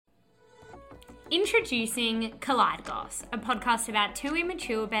Introducing Collide Goss, a podcast about two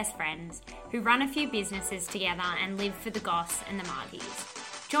immature best friends who run a few businesses together and live for the goss and the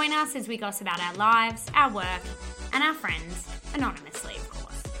margies. Join us as we goss about our lives, our work, and our friends, anonymously, of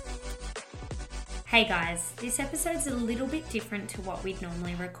course. Hey guys, this episode's a little bit different to what we'd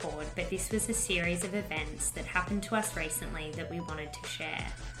normally record, but this was a series of events that happened to us recently that we wanted to share.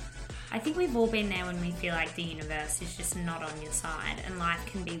 I think we've all been there when we feel like the universe is just not on your side and life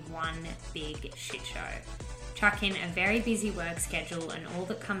can be one big shit show. Chuck in a very busy work schedule and all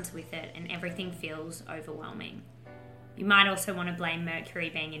that comes with it, and everything feels overwhelming. You might also want to blame Mercury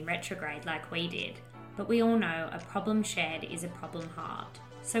being in retrograde like we did, but we all know a problem shared is a problem halved,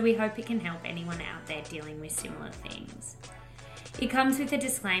 so we hope it can help anyone out there dealing with similar things. It comes with a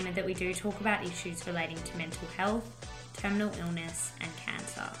disclaimer that we do talk about issues relating to mental health, terminal illness, and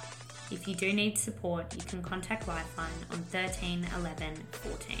cancer. If you do need support, you can contact Lifeline on 13 11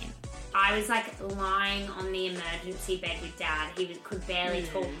 14. I was like lying on the emergency bed with Dad. He could barely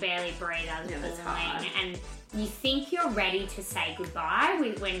talk, barely breathe. I was bawling. And you think you're ready to say goodbye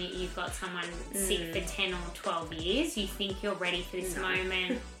when you've got someone sick for 10 or 12 years. You think you're ready for this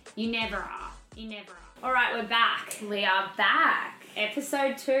moment. You never are. You never are. All right, we're back. We are back.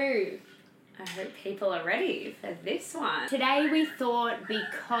 Episode 2. I hope people are ready for this one. Today we thought,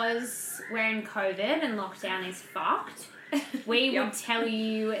 because we're in COVID and lockdown is fucked, we would tell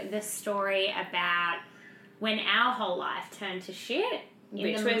you the story about when our whole life turned to shit.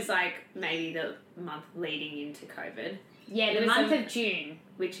 Which was like maybe the month leading into COVID. Yeah, the month of June.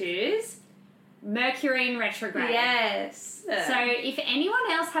 Which is? Mercury in retrograde. Yes. So if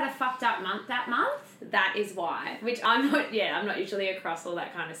anyone else had a fucked up month that month, that is why. Which I'm not usually across all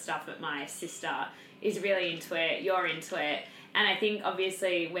that kind of stuff, but my sister is really into it. You're into it. And I think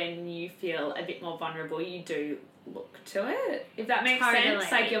obviously when you feel a bit more vulnerable, you do look to it. If that makes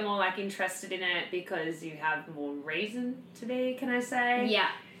sense. Like you're more like interested in it because you have more reason to be, can I say? Yeah.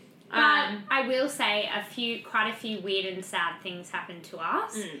 But I will say quite a few weird and sad things happened to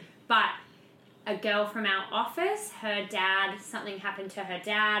us. But a girl from our office, something happened to her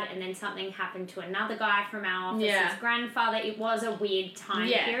dad, and then something happened to another guy from our office's grandfather. It was a weird time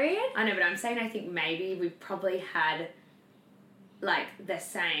period. I know, but I'm saying I think maybe we probably had like the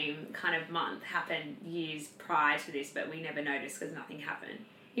same kind of month happen years prior to this, but we never noticed because nothing happened.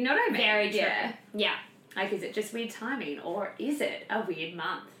 You know what I mean? Very true. Yeah. Like, is it just weird timing, or is it a weird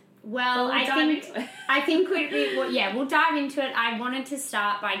month? Well, I think we'll dive into it. I wanted to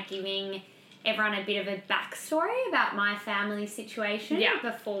start by giving everyone a bit of a backstory about my family situation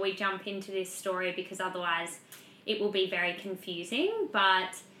before we jump into this story, because otherwise it will be very confusing.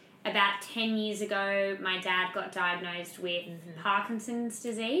 But about 10 years ago, my dad got diagnosed with Parkinson's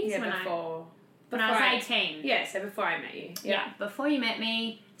disease when I was 18. Yeah, so before I met you. Yeah, before you met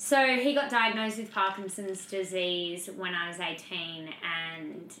me. So he got diagnosed with Parkinson's disease when I was 18,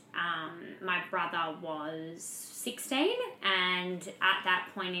 and my brother was 16, and at that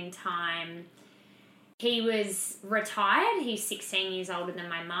point in time, he was retired. He's 16 years older than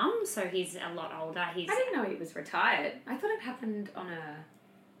my mum, so he's a lot older. I didn't know he was retired. I thought it happened on a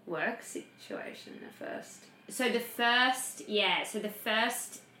work situation at first. So the first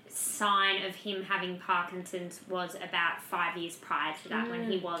sign of him having Parkinson's was about 5 years prior to that when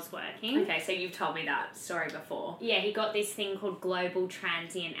he was working. Okay, so you've told me that story before. Yeah, he got this thing called global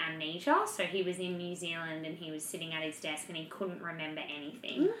transient amnesia. So he was in New Zealand and he was sitting at his desk and he couldn't remember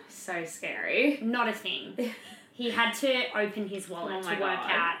anything. So scary. Not a thing. He had to open his wallet to work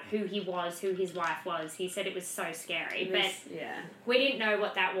out who he was, who his wife was. He said it was so scary. We didn't know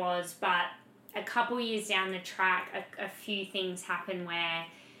what that was, but a couple years down the track, a few things happened where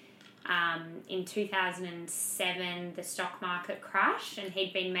in 2007 the stock market crashed, and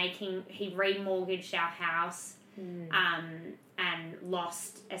he remortgaged our house and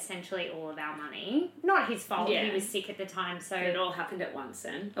lost essentially all of our money. Not his fault. He was sick at the time, so it all happened at once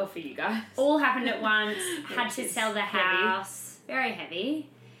then. Or for you guys. All happened at once. Had to sell the house. Very heavy.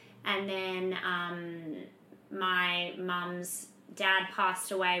 And then my mum's dad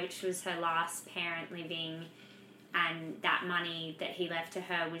passed away, which was her last parent living. And that money that he left to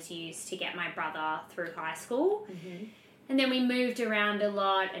her was used to get my brother through high school. And then we moved around a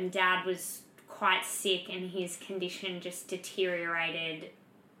lot, and Dad was quite sick and his condition just deteriorated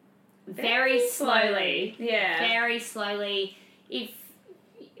very slowly. Yeah. Very slowly.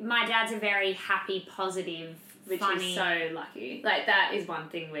 My dad's a very happy, positive, funny. Is so lucky. Like, that is one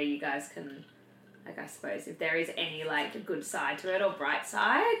thing where you guys can, like, I suppose, if there is any, like, good side to it or bright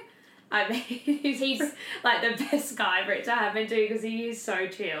side, I mean, he's like the best guy for it to happen to because he is so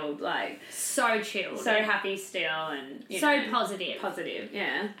chilled, like so chilled, so happy still, and so positive. Positive,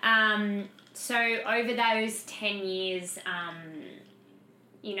 yeah. So over those 10 years,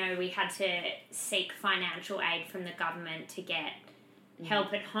 we had to seek financial aid from the government to get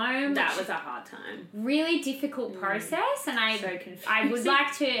help at home. That was a hard time. Really difficult process, and I would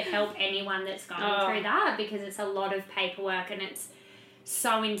like to help anyone that's going through that because it's a lot of paperwork and it's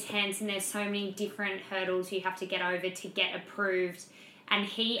so intense and there's so many different hurdles you have to get over to get approved. And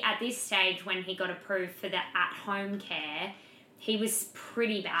he, at this stage, when he got approved for the at-home care, he was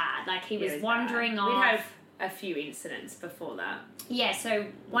pretty bad. Like, he was wandering off. We'd had a few incidents before that. Yeah, so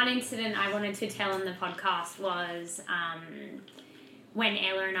one incident I wanted to tell on the podcast was when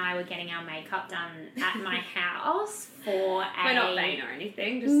Ella and I were getting our makeup done at my house for We're not vain or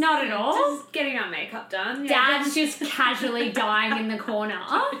anything. Just, not at all. Just getting our makeup done. Dad's just casually dying in the corner.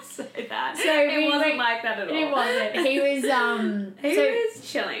 Don't say that. So it wasn't like that at all. It wasn't. He was he was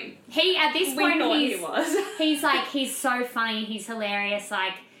chilling. He at this point he was. he's so funny. He's hilarious.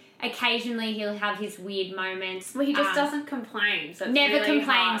 Like, occasionally he'll have his weird moments. Well, he just doesn't complain. So it's never really complains,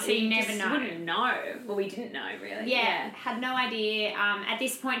 hard. so you never know. Wouldn't know. Well, we didn't know really. Yeah, had no idea. At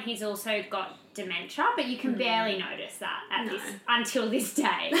this point, he's also got dementia, but you can barely notice that until this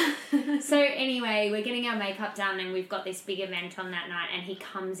day. So anyway, we're getting our makeup done, and we've got this big event on that night. And he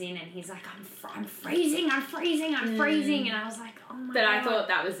comes in, and he's like, "I'm freezing, and I was like, "Oh my god!" But I thought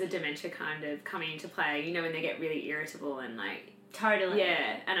that was the dementia kind of coming into play. You know, when they get really irritable and like. Totally.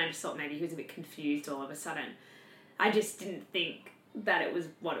 Yeah, and I just thought maybe he was a bit confused all of a sudden. I just didn't think that it was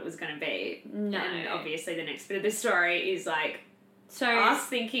what it was going to be. No. And obviously the next bit of the story is like so us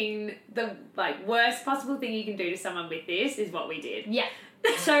thinking the like worst possible thing you can do to someone with this is what we did. Yeah.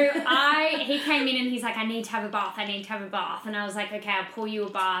 So he came in and he's like, I need to have a bath. And I was like, okay, I'll pour you a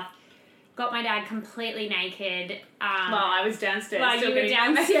bath. Got my dad completely naked. I was downstairs. While you were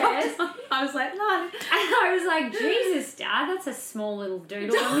downstairs. I was like, no. And I was like, Jesus, Dad, that's a small little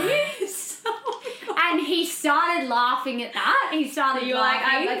doodle on you. And he started laughing at that. He started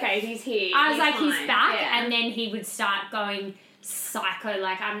laughing. Like, okay, he's here. I was like, fine. he's back. Yeah. And then he would start going psycho.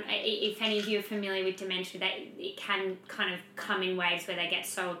 Like, if any of you are familiar with dementia, it can kind of come in waves where they get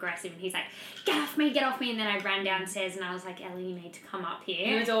so aggressive. And he's like, get off me. And then I ran downstairs and I was like, Ellie, you need to come up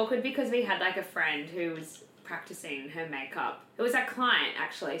here. It was awkward because we had like a friend who was practicing her makeup. It was a client,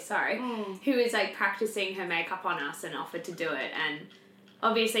 actually, who was like practicing her makeup on us and offered to do it. And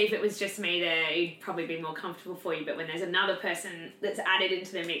obviously, if it was just me there, it'd probably be more comfortable for you. But when there's another person that's added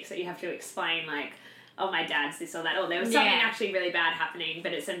into the mix that you have to explain, like, oh, my dad's this or that, or there was something actually really bad happening,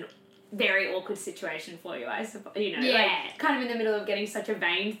 but it's a very awkward situation for you, I suppose. You know, like, kind of in the middle of getting such a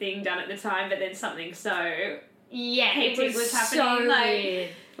vain thing done at the time, but then something so hectic was happening. So weird.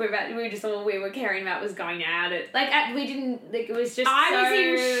 We were caring about was going out. It was just. I was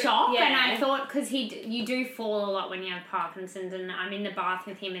in shock, yeah. and I thought because you do fall a lot when you have Parkinson's, and I'm in the bath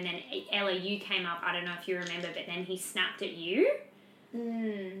with him, and then Ella, you came up. I don't know if you remember, but then he snapped at you.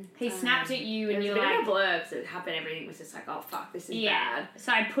 He snapped at you, and you're like, it was a bit of a blurb that happened. Everything was just like, oh fuck, this is bad.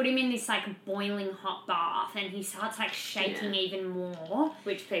 So I put him in this like boiling hot bath, and he starts like shaking even more,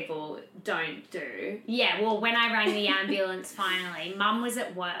 which people don't do. Yeah, well, when I rang the ambulance, finally, Mum was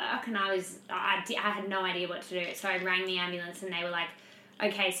at work, and I had no idea what to do. So I rang the ambulance, and they were like,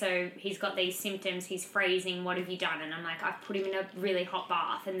 okay, so he's got these symptoms, he's freezing, what have you done? And I'm like, I've put him in a really hot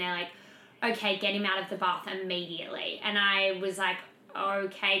bath, and they're like, okay, get him out of the bath immediately. And I was like,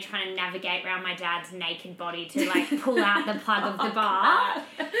 okay, trying to navigate around my dad's naked body to like pull out the plug of the bath.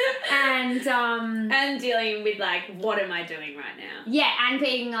 And dealing with like, what am I doing right now? Yeah, and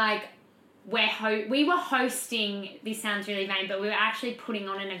being like, we were hosting, this sounds really vain, but we were actually putting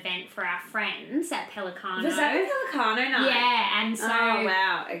on an event for our friends at Pelicano. Was that the Pelicano night? Yeah, and so... Oh,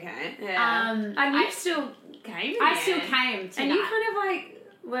 wow, okay. Yeah. And you still came I still came to and that. You kind of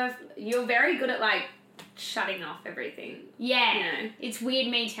like, you're very good at like, shutting off everything. Yeah. You know? It's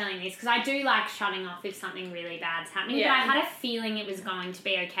weird me telling this because I do like shutting off if something really bad's happening. Yeah. But I had a feeling it was going to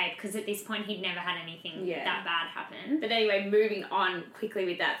be okay because at this point he'd never had anything that bad happen. But anyway, moving on quickly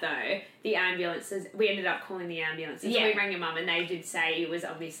with that though, the ambulances, we ended up calling the ambulances. Yeah. We rang your mum and they did say it was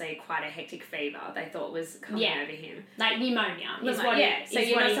obviously quite a hectic fever they thought was coming over him. Like pneumonia. So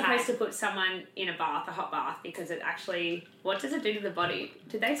you're not supposed to put someone in a bath, a hot bath, because it actually, what does it do to the body?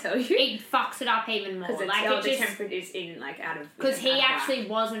 Did they tell you? It fucks it up even more. Because the temperature is in like out of... Because he actually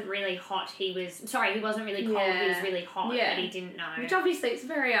wasn't really hot. He wasn't really cold. He was really hot, but he didn't know. Which obviously it's a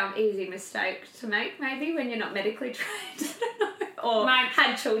very easy mistake to make maybe when you're not medically trained. I don't know. or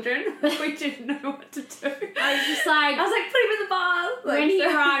had children. We didn't know what to do. I was just like... I was like, put him in the bath. Like, when he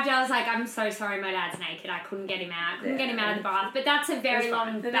arrived, I was like, I'm so sorry my dad's naked. I couldn't get him out. Couldn't get him out of the bath. But that's a very long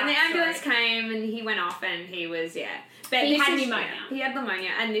And then the ambulance came and he went off and he was, But he had pneumonia. He had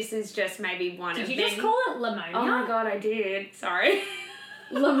pneumonia, and this is just maybe one Did of you them. just call it pneumonia? Oh my god, I did. Sorry.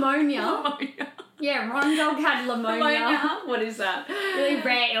 Pneumonia? Yeah, Ron Dog had pneumonia. What is that? Really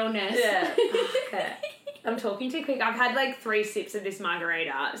rare illness. Yeah. Okay. I'm talking too quick. I've had like 3 sips of this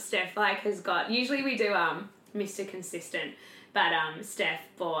margarita. Steph has got. Usually we do Mr. Consistent, but Steph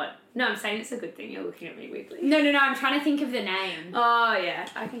bought. No, I'm saying it's a good thing. You're looking at me weirdly. No. I'm trying to think of the name. Oh yeah,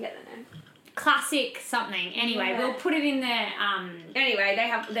 I can get the name. Classic something. Anyway, we'll put it in the. Anyway,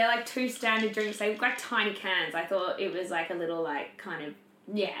 they're like 2 standard drinks. They look like tiny cans. I thought it was like a little like kind of.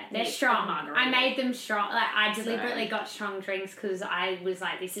 Yeah, they're strong. Margarita. I made them strong. Like I deliberately got strong drinks because I was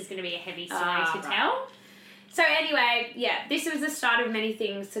like, this is going to be a heavy story to tell. So anyway, this was the start of many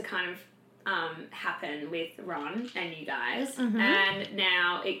things to kind of happen with Ron and you guys. Mm-hmm. And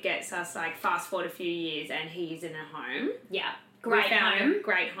now it gets us like fast forward a few years and he's in a home. Yeah. Great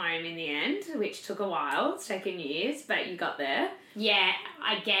home in the end, which took a while. It's taken years, but you got there. Yeah,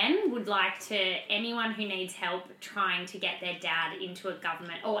 again, would like to anyone who needs help trying to get their dad into a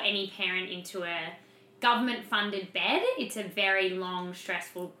government or any parent into a government funded bed. It's a very long,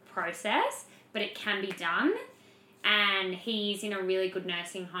 stressful process, but it can be done. And he's in a really good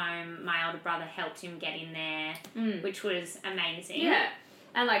nursing home. My older brother helped him get in there, which was amazing. Yeah.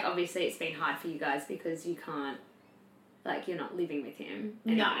 And like obviously it's been hard for you guys because you can't. Like, you're not living with him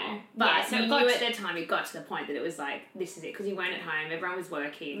anymore. No. But you knew at the time it got to the point that it was like, this is it. Because you weren't at home. Everyone was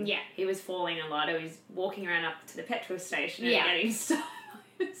working. Yeah. He was falling a lot. He was walking around up to the petrol station and getting stuff.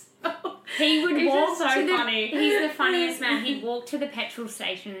 He would walk so funny. He's the funniest man. He'd walk to the petrol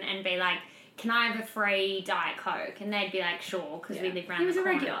station and be like, can I have a free Diet Coke? And they'd be like, sure, because we live around the corner. He was a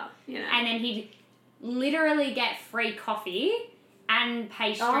regular, you know. And then he'd literally get free coffee and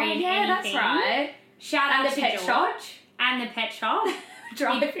pastry and anything. That's right. Shout out to the pet shop. And the pet shop.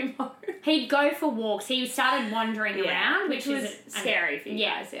 Drive him home. He'd go for walks. He started wandering around, which was scary for you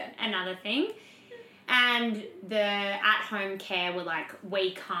guys. Yeah, another thing. And the at-home care were like,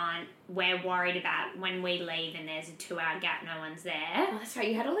 we're worried about when we leave and there's a 2-hour gap, no one's there. Oh, that's right.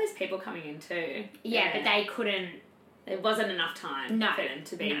 You had all those people coming in too. Yeah, but they couldn't. There wasn't enough time for them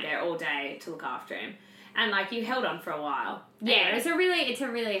to be there all day to look after him. And like you held on for a while. Yeah, it's a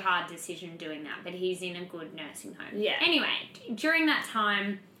really hard decision doing that, but he's in a good nursing home. Yeah. Anyway, during that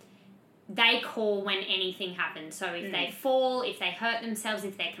time, they call when anything happens. So if they fall, if they hurt themselves,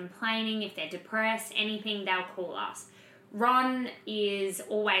 if they're complaining, if they're depressed, anything, they'll call us. Ron is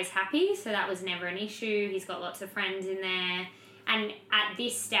always happy, so that was never an issue. He's got lots of friends in there. And at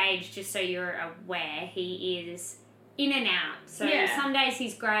this stage, just so you're aware, he is in and out. So some days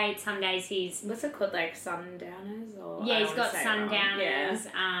he's great, some days he's... What's it called, like sundowners? Or yeah, he's got sundowners.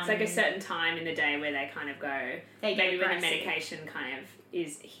 Yeah. It's like a certain time in the day where they kind of go... Maybe when the medication kind of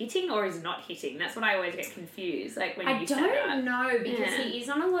is hitting or is not hitting. That's what I always get confused. Like when you said that. I don't know, because he is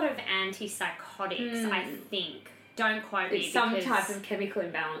on a lot of antipsychotics, I think. Don't quote me. It's some type of chemical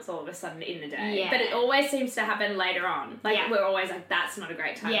imbalance all of a sudden in the day. Yeah. But it always seems to happen later on. Like we're always like, that's not a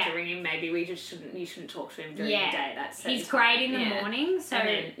great time to ring him. Maybe we just you shouldn't talk to him during the day. He's great in the morning. So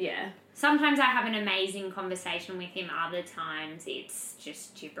and then, sometimes I have an amazing conversation with him. Other times it's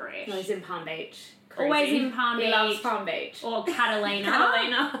just gibberish. Well, he's in Palm Beach. Crazy. Always in Palm Beach. He loves Palm Beach. Or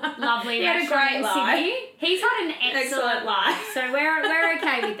Catalina. Lovely he had a great life. Sydney. He's had an excellent life. So we're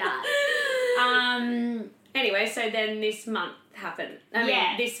okay with that. Anyway, so then this month happened. I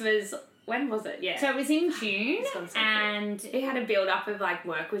mean, this was... When was it? Yeah. So it was in June, and... It had a build-up of, like,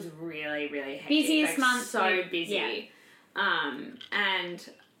 work was really, really hectic. Busiest month. So busy. Yeah. And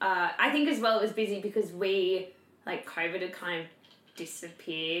I think as well it was busy because COVID had kind of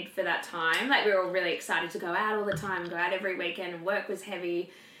disappeared for that time. Like, we were all really excited to go out all the time, go out every weekend, and work was heavy.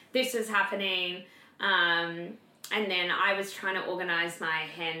 This was happening. And then I was trying to organise my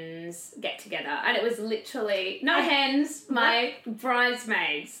hens get-together. And it was literally... Not hens, my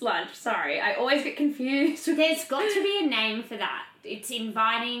bridesmaids lunch. Sorry, I always get confused. There's got to be a name for that. It's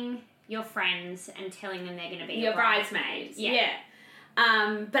inviting your friends and telling them they're going to be your bridesmaids. Yeah.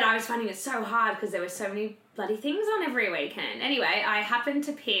 But I was finding it so hard because there were so many bloody things on every weekend. Anyway, I happened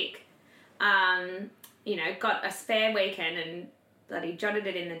to pick... got a spare weekend and bloody jotted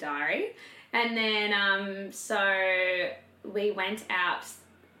it in the diary. And then, so we went out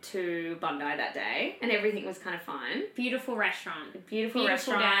to Bondi that day and everything was kind of fine. Beautiful restaurant. Beautiful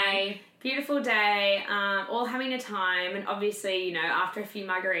restaurant. Day. beautiful day, all having a time, and obviously, you know, after a few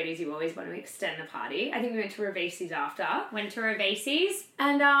margaritas, you always want to extend the party. I think we went to Ravisi's after. Went to Ravisi's.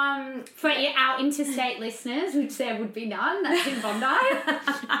 And for our interstate listeners, which there would be none, that's in Bondi.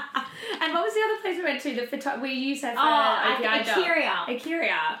 And what was the other place we went to? We used that for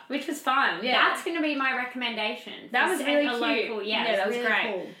Akiria, which was fun. Yeah, that's going to be my recommendation. That was really cute. Local, that was really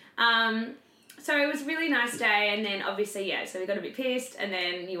great. Cool. So it was a really nice day, and then obviously, so we got a bit pissed, and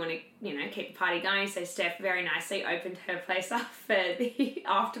then you want to, you know, keep the party going, so Steph very nicely opened her place up for the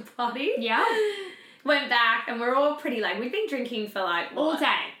after party. Yeah. Went back, and we're all pretty, like, we've been drinking for, like, all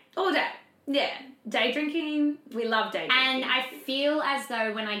day. All day. Yeah. Day drinking. We love day drinking. And I feel as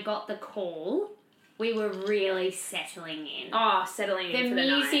though when I got the call, we were really settling in. Oh, settling in for the night.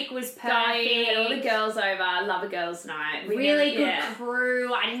 The music was perfect. Going, all the girls over. Love a girls' night. Really good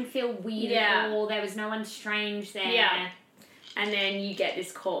crew. I didn't feel weird at all. There was no one strange there. Yeah. And then you get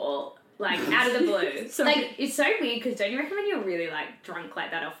this call, like, out of the blue. Like, it's so weird, because don't you reckon when you're really, like, drunk like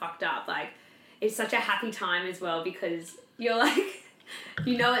that or fucked up, like, it's such a happy time as well, because you're, like...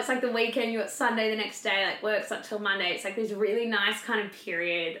 You know, it's like the weekend, you got Sunday the next day, like work's up till Monday. It's like this really nice kind of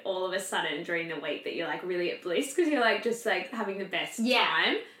period all of a sudden during the week that you're like really at bliss, because you're like just like having the best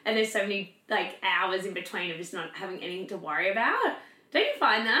time. And there's so many like hours in between of just not having anything to worry about. Don't you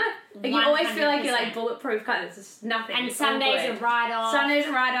find that? Like 100%. You always feel like you're like bulletproof, kind of, there's just nothing. And Sundays are write-off. Sundays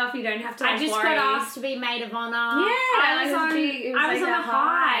are write-off, you don't have to like, I just worry. got asked to be maid of honour. Yeah, I was on a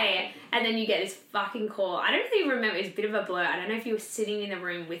high. And then you get this fucking call. I don't even remember, it was a bit of a blur. I don't know if you were sitting in the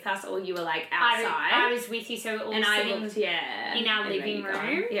room with us or you were like outside. I was with you, so we're all sitting in our living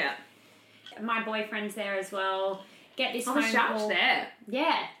room. Yeah. My boyfriend's there as well. Get this phone call. Sharp's there.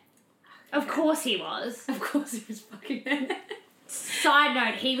 Yeah. Of course he was. Of course he was fucking there. Side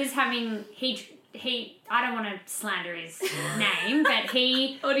note, he was having... He I don't want to slander his name, but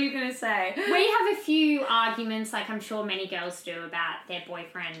he... What are you going to say? We have a few arguments, like I'm sure many girls do, about their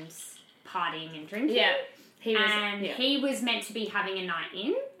boyfriends partying and drinking. Yeah. He was meant to be having a night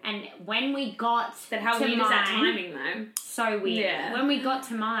in, and when we got But how to weird mine, is that timing, though? So weird. Yeah. When we got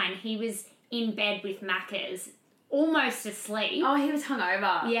to mine, he was in bed with Macca's, almost asleep. Oh, he was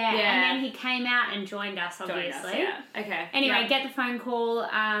hungover. Yeah, and then he came out and joined us, obviously. Okay. Anyway, get the phone call.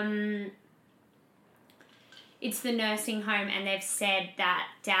 It's the nursing home, and they've said that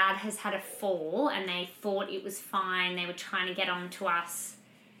Dad has had a fall, and they thought it was fine. They were trying to get on to us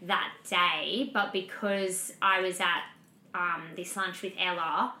that day, but because I was at this lunch with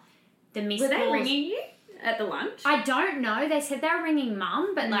Ella, the missed calls... Were they ringing you at the lunch? I don't know. They said they were ringing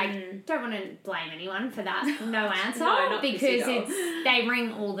Mum, but don't want to blame anyone for that. No answer. No, not because they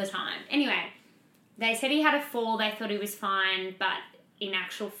ring all the time. Anyway, they said he had a fall. They thought he was fine, but in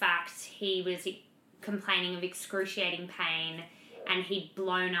actual fact, he was complaining of excruciating pain, and he'd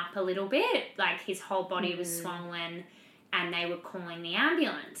blown up a little bit. Like his whole body was swollen. And they were calling the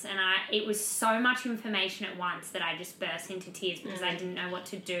ambulance. And it was so much information at once that I just burst into tears because I didn't know what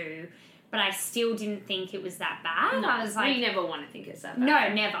to do. But I still didn't think it was that bad. No, I was like... You never want to think it's that bad.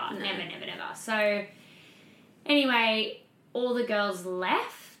 No, never. So, anyway, all the girls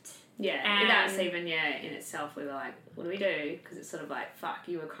left. Yeah, and that's even, in itself, we were like, what do we do? Because it's sort of like, fuck,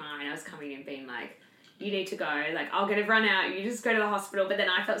 you were crying. I was coming in being like, you need to go. Like, I'll get everyone out. You just go to the hospital. But then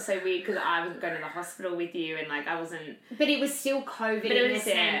I felt so weird because I wasn't going to the hospital with you, and like I wasn't. But it was still COVID in the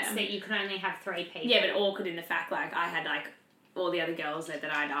sense that you could only have 3 people. Yeah, but awkward in the fact like I had like all the other girls there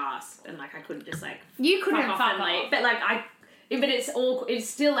that I'd asked, and like I couldn't just like you couldn't fuck off. But like but it's all. It's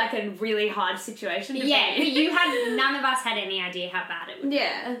still like a really hard situation. To be in. But you had none of us had any idea how bad it was.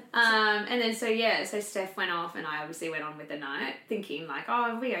 Yeah. And then so Steph went off, and I obviously went on with the night, thinking like,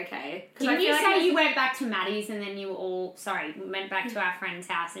 oh, I'll be okay. Didn't you say you went back to Maddie's, and then you were all went back to our friend's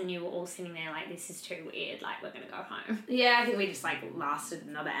house, and you were all sitting there like, this is too weird. Like, we're gonna go home. Yeah, I think we just like lasted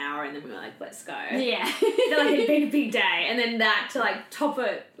another hour, and then we were like, let's go. Yeah. Like it'd been a big day, and then that to like top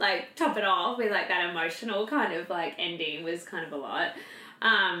it off with like that emotional kind of like ending was kind of a lot.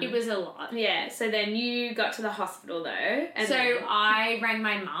 It was a lot. Yeah, so then you got to the hospital though. And so I rang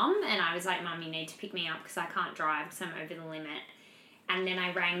my mum and I was like, Mum, you need to pick me up because I can't drive because I'm over the limit. And then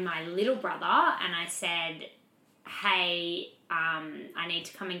I rang my little brother and I said, hey, I need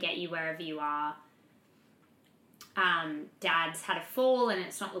to come and get you wherever you are. Dad's had a fall and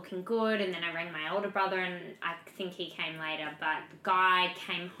it's not looking good. And then I rang my older brother and I think he came later, but Guy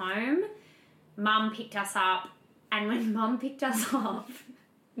came home. Mum picked us up, and when Mum picked us up,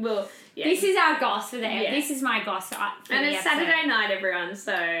 Well, yeah. This is our goss for the Yeah. This is my goss for And the it's episode. Saturday night, everyone,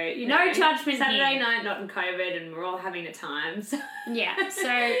 so, you know. No judgment Saturday here. night, not in COVID, and we're all having a time, so. Yeah,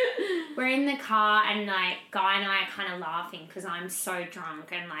 so we're in the car and, like, Guy and I are kind of laughing because I'm so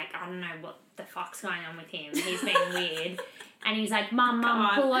drunk and, like, I don't know what the fuck's going on with him. He's being weird. And he's like, Mum,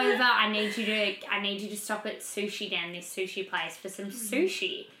 God. pull over. I need you to stop at Sushi Den, this sushi place, for some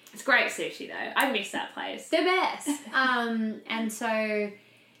sushi. It's great sushi, though. I miss that place. The best. And so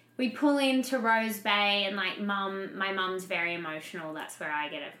we pull into Rose Bay and, like, my mum's very emotional. That's where I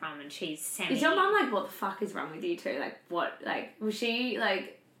get it from. And she's semi... Is your mum like, what the fuck is wrong with you two? Like, what, like, was she,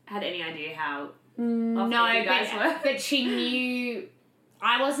 like, had any idea how No, you guys were? but she knew...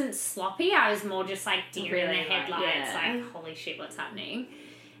 I wasn't sloppy. I was more just, like, deer in the Really, like, headlights. yeah. Like, holy shit, what's happening?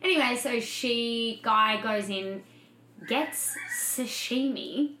 Anyway, so Guy goes in, gets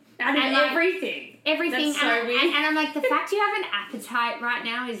sashimi. Out of And, like, everything. Everything. That's so and, weird. and I'm like, the fact you have an appetite right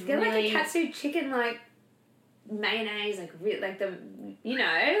now is Get really... like a katsu chicken, like, mayonnaise, like, like the, you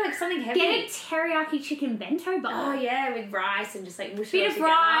know, like something heavy. Get a teriyaki chicken bento bowl. Oh, yeah, with rice and just, like, mush it Bit all of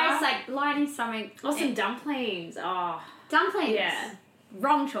together. rice, like, lining stomach. Or some dumplings. Oh, Dumplings. yeah.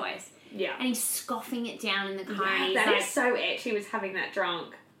 Wrong choice. Yeah. And he's scoffing it down in the car. Yeah, and he's that like, is so etch. He was having that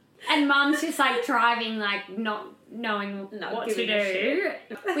drunk. and Mum's just like driving, like not knowing Not what to giving a do.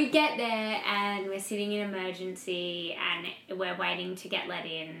 shit. We get there and we're sitting in emergency and we're waiting to get let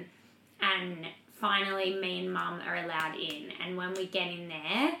in. And finally, me and Mum are allowed in. And when we get in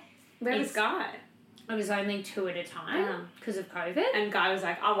there, Where was Guy? it was only 2 at a time because of COVID. And Guy was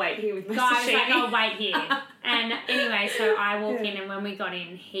like, I'll wait here with my Guy was sashimi. like, I'll wait here. And anyway, so I walk in, and when we got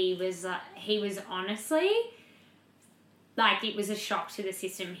in, he was honestly, like, it was a shock to the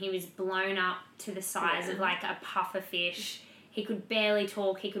system. He was blown up to the size of, like, a puffer fish. He could barely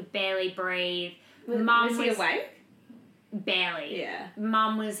talk. He could barely breathe. Was he awake? Barely. Yeah.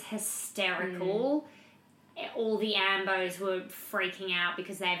 Mum was hysterical. All the ambos were freaking out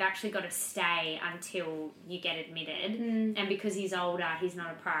because they've actually got to stay until you get admitted. And because he's older, he's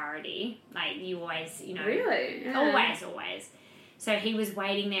not a priority. Like, you always, you know... Really? Yeah. Always. So he was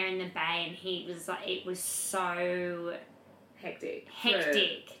waiting there in the bay and he was like... It was so...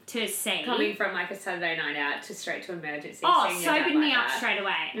 Hectic to see. Coming from like a Saturday night out to straight to emergency. Oh, seeing your dad sobered me like up that. straight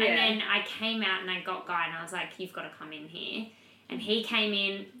away. Yeah. And then I came out and I got Guy and I was like, you've got to come in here. And he came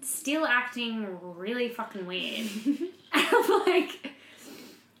in, still acting really fucking weird. And I'm like...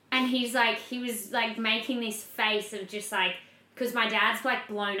 And he was like making this face of just like... Because my dad's like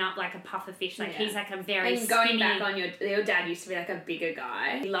blown up like a puffer fish. Like he's like a very And going skinny... back on your dad used to be like a bigger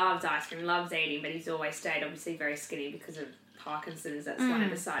guy. He loves ice cream, loves eating, but he's always stayed obviously very skinny because of Parkinson's. That's one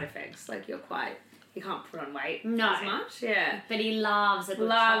of the side effects. Like you can't put on weight as much. Yeah. But he loves a good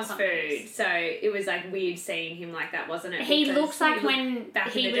Loves chocolate food. mousse. So it was like weird seeing him like that, wasn't it? He Because looks like he looked when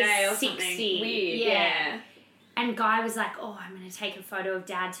back he in the day or was something 60. weird. Yeah. And Guy was like, oh, I'm going to take a photo of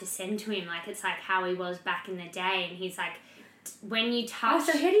Dad to send to him. Like, it's like how he was back in the day. And he's like, when you touch...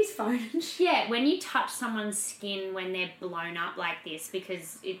 Oh, so he had his phone and shit. Yeah, when you touch someone's skin when they're blown up like this,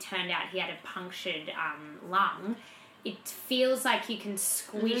 because it turned out he had a punctured lung, it feels like you can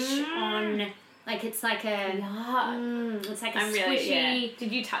squish on... Like, it's like a... it's like a I'm squishy... really, yeah.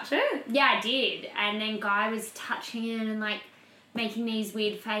 Did you touch it? Yeah, I did. And then Guy was touching it and, like, making these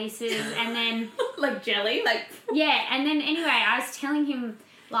weird faces. And then... Like jelly? Like... Yeah, and then anyway, I was telling him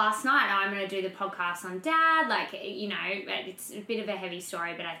last night, I'm going to do the podcast on Dad. Like, you know, it's a bit of a heavy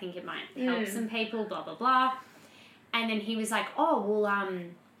story, but I think it might help some people, blah, blah, blah. And then he was like, oh, well,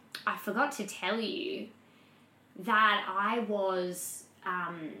 I forgot to tell you that I was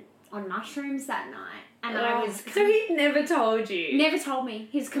on mushrooms that night. And I was... So he never told you? Never told me.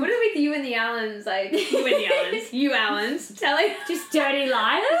 He's What are with you and the Allens? Like, you and the Allens. You Allens. Telling... just dirty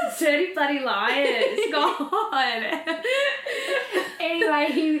liars. Dirty bloody liars. God. Anyway,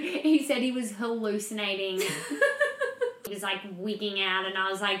 he said he was hallucinating. He was like wigging out, and I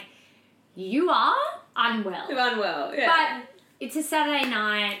was like, you are unwell. You're unwell, yeah. But it's a Saturday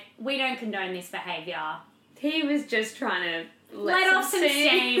night. We don't condone this behaviour. He was just trying to Let off some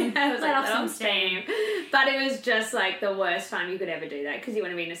steam. I was Let like, off some steam. But it was just like the worst time you could ever do that because you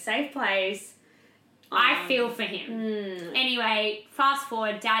want to be in a safe place. I feel for him. Anyway, fast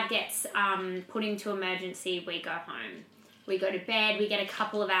forward, Dad gets put into emergency. We go home. We go to bed. We get a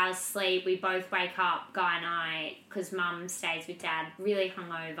couple of hours sleep. We both wake up, Guy and I, because Mum stays with Dad, really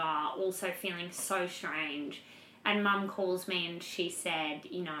hungover, also feeling so strange. And Mum calls me and she said,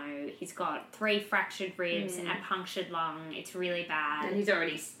 you know, he's got 3 fractured ribs and a punctured lung. It's really bad. And he's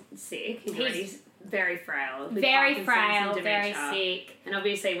already sick. He's already very frail. With very Parkinson's frail, and very dementia. sick. And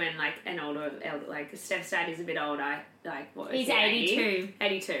obviously when, like, an older like, Steph's dad is a bit older, like, what is He's he, 82.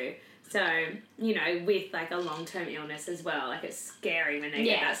 82. So, you know, with, like, a long-term illness as well, like, it's scary when they get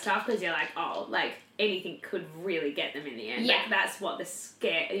Yeah. that stuff because you're like, oh, like, anything could really get them in the end. Yeah. Like, that's what the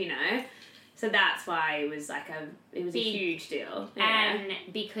scare, you know? So that's why it was, like, a Big. huge deal. Yeah. And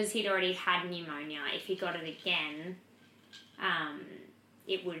because he'd already had pneumonia, if he got it again,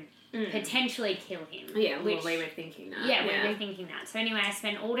 it would potentially kill him. Yeah, well, we were thinking that. Yeah, we were thinking that. So anyway, I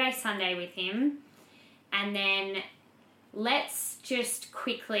spent all day Sunday with him, and then let's just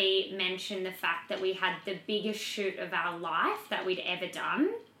quickly mention the fact that we had the biggest shoot of our life that we'd ever done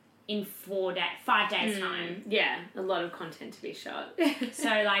in 5 days' time. Yeah, a lot of content to be shot. So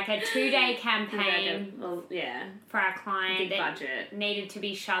like a 2-day campaign Well, yeah, for our client big that budget. needed to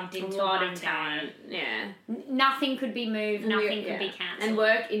be shoved A into lot one of day. talent, yeah. Nothing could be moved, nothing could be Yeah. cancelled. And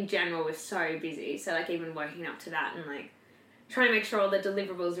work in general was so busy, so like even working up to that and like trying to make sure all the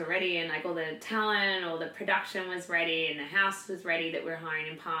deliverables were ready and like all the talent, all the production was ready and the house was ready that we're hiring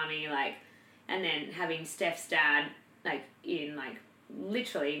in Palmy, like, and then having Steph's dad like in like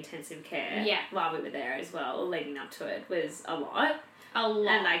literally intensive care while we were there as well, leading up to it was a lot. A lot.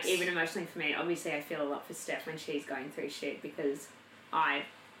 And like even emotionally for me, obviously I feel a lot for Steph when she's going through shit because I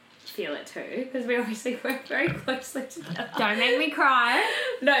feel it too because we obviously work very closely together. Don't make me cry.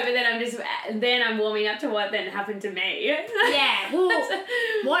 No, but then I'm warming up to what then happened to me. Yeah, well,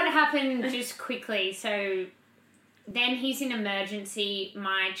 what happened just quickly, so then he's in emergency.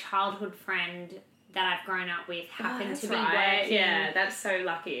 My childhood friend that I've grown up with happened to be working. Yeah, that's so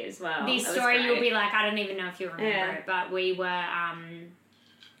lucky as well. This That was story great. you'll be like, I don't even know if you remember Yeah. it, but we were,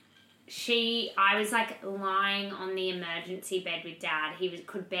 I was like lying on the emergency bed with Dad. He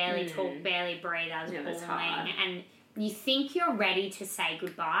could barely talk, barely breathe. I was that's hard. bawling, and you think you're ready to say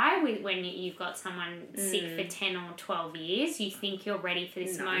goodbye when you've got someone sick for 10 or 12 years. You think you're ready for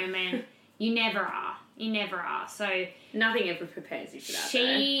this moment. You never are. You never are. So Nothing ever prepares you for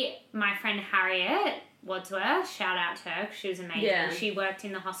that. my friend Harriet Wadsworth, shout out to her 'cause she was amazing. Yeah. She worked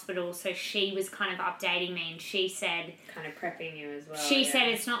in the hospital, so she was kind of updating me, and she said, kind of prepping you as well. she said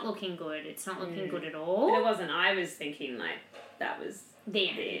it's not looking good. It's not looking good at But all. it wasn't. I was thinking like that was The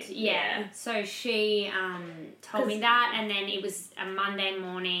end. it. Yeah. So she told me 'Cause- that, and then it was a Monday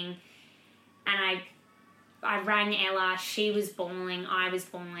morning, and I rang Ella. She was bawling. I was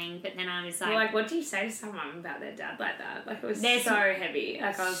bawling, but then I was Well, like, what do you say to someone about their dad like that? Like, it was There's- so heavy.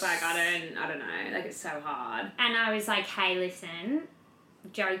 Like, I was like, I don't know. Like, it's so hard. and I was like, hey, listen,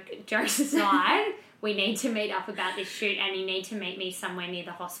 jokes aside, we need to meet up about this shoot, and you need to meet me somewhere near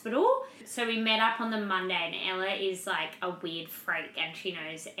the hospital. So we met up on the Monday, and Ella is like a weird freak, and she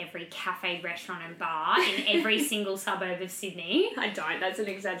knows every cafe, restaurant and bar in every single suburb of Sydney. I don't. That's an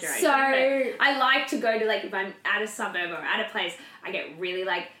exaggeration. So- But I like to go to, like, if I'm at a suburb or at a place, I get really,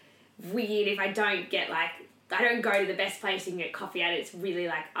 like, weird if I don't get, like, I don't go to the best place you can get coffee at. It's really,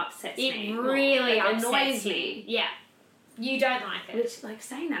 like, upsets me. It more. really It upsets annoys you. me. Yeah. You don't like it. Which, like,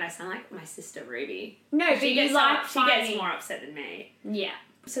 saying that, I sound like my sister Ruby. No, but She you gets, like she gets finding- more upset than me. Yeah.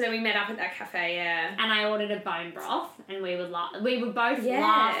 So then we met up at that cafe, yeah. And I ordered a bone broth, and we were both Yeah.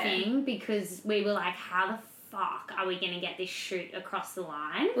 laughing because we were like, how the fuck are we going to get this shoot across the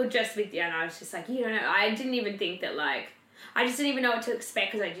line? Well, just with and I was just like, you don't know. I didn't even think that, like, I just didn't even know what to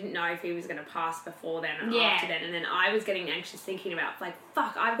expect because I didn't know if he was going to pass before then or Yeah. after then. And then I was getting anxious thinking about, like,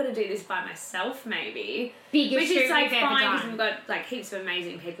 fuck, I've got to do this by myself maybe. Biggest Which shoot is, like, we've ever fine because done. we've got, like, heaps of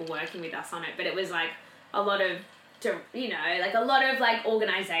amazing people working with us on it. But it was, like, a lot of, you know, like, a lot of, like,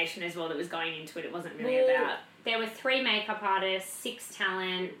 organisation as well that was going into it. It wasn't really Well, about... There were 3 makeup artists, 6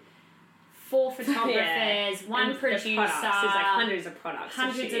 talent, 4 photographers, 1 And the producer, products. There's, like, hundreds of products. to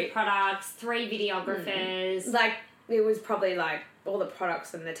hundreds shoot. of products, 3 videographers. Like, it was probably, like, all the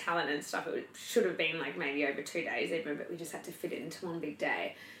products and the talent and stuff, should have been, like, maybe over 2 days even, but we just had to fit it into one big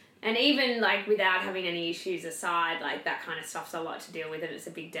day. And even, like, without having any issues aside, like, that kind of stuff's a lot to deal with, and it's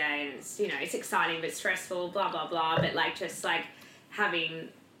a big day, and it's, you know, it's exciting but stressful, blah, blah, blah, but, like, just, like, having,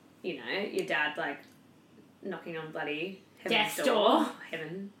 you know, your dad, like, knocking on bloody heaven's Death's door.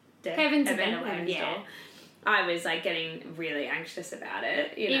 Heaven's a better word, yeah. door. I was, like, getting really anxious about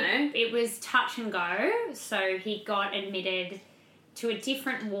it, you know? It was touch and go, so he got admitted to a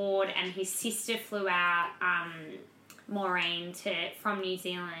different ward, and his sister flew out, Maureen, from New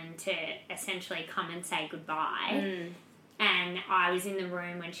Zealand to essentially come and say goodbye. And I was in the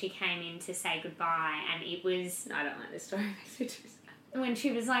room when she came in to say goodbye, and it was... I don't like this story. It makes me too sad. when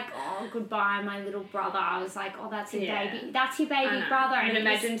she was like, oh, goodbye, my little brother, I was like, oh, that's your Yeah. baby. That's your baby brother. And And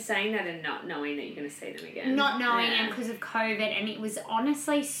imagine saying that and not knowing that you're going to see them again. not knowing Yeah. and because of COVID, and it was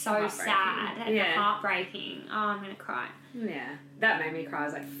honestly so sad and heartbreaking. Oh, I'm going to cry. Yeah. That made me cry. I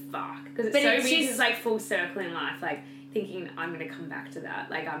was like, fuck. Because it's But so it's weird. just- It's like full circle in life. Like, thinking I'm going to come back to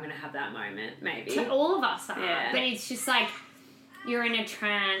that. Like, I'm going to have that moment, maybe. So all of us are. Yeah. But it's just like, you're in a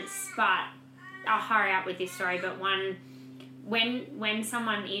trance, but I'll hurry up with this story, but when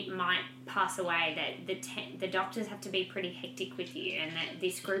someone might pass away, that the doctors have to be pretty hectic with you, and that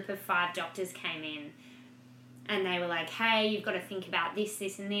this group of 5 doctors came in and they were like, hey, you've got to think about this,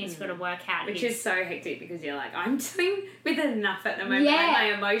 this and this, you've got to work out Which his... is so hectic because you're like, I'm dealing with enough at the moment. Yeah. Like, my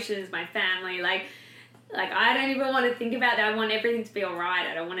emotions, my family, like I don't even want to think about that. I want everything to be all right.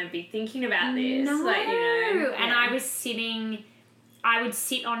 I don't want to be thinking about this. No. Like, you know. And I would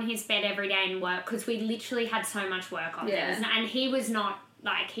sit on his bed every day and work because we literally had so much work on. Yeah. And he was not,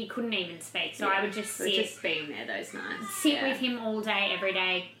 like, he couldn't even speak. So I would just sit. Just being there those nights. Sit with him all day, every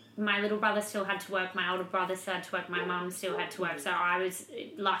day. My little brother still had to work. My older brother still had to work. My mum still had to work. So I was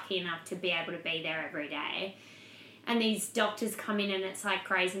lucky enough to be able to be there every day. And these doctors come in and it's like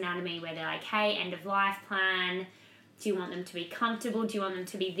Grey's Anatomy where they're like, hey, end of life plan. Do you want them to be comfortable? Do you want them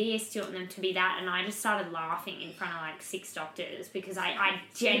to be this? Do you want them to be that? And I just started laughing in front of like 6 doctors because I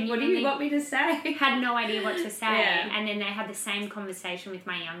genuinely... What do you want me to say? Had no idea what to say. Yeah. And then they had the same conversation with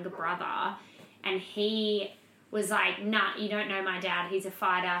my younger brother and he was like, nah, you don't know my dad. He's a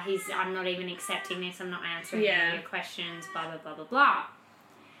fighter. I'm not even accepting this. I'm not answering any of your questions, blah, blah, blah, blah, blah.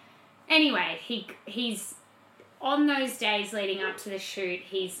 Anyway, he's... On those days leading up to the shoot,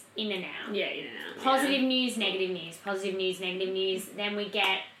 he's in and out. Yeah, in and out. Positive news, negative news. Positive news, negative news. Then we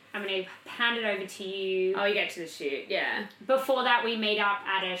get... I'm going to hand it over to you. Oh, you get to the shoot, yeah. Before that, we meet up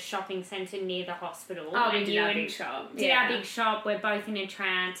at a shopping centre near the hospital. Oh, we did our big shop. Did our big shop. We're both in a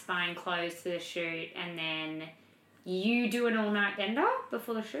trance, buying clothes for the shoot. And then you do an all-night bender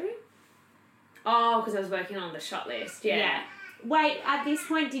before the shoot? Oh, because I was working on the shot list, yeah. Wait, at this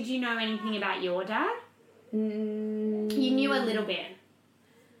point, did you know anything about your dad? You knew a little bit.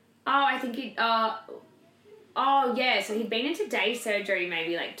 Oh, I think he... Oh, yeah, so he'd been into day surgery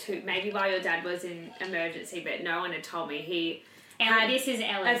maybe while your dad was in emergency, but no one had told me. He had this is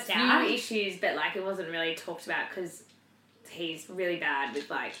Ella's a dad. few issues, but, like, it wasn't really talked about because he's really bad with,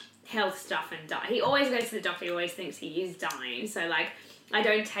 like, health stuff and he always goes to the doctor. He always thinks he is dying. So, like, I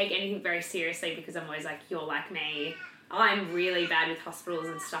don't take anything very seriously because I'm always like, you're like me. I'm really bad with hospitals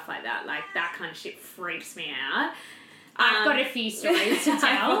and stuff like that. Like, that kind of shit freaks me out. I've got a few stories to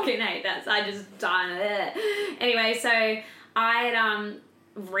tell. I fucking hate that. So I just die. Anyway, so I had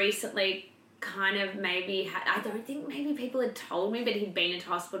recently kind of I don't think maybe people had told me, but he'd been into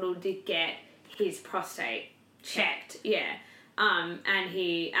hospital to get his prostate checked. Yeah. And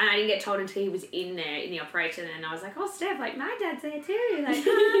I didn't get told until he was in there in the operation, and I was like, oh, Steph, like, my dad's there too. Like,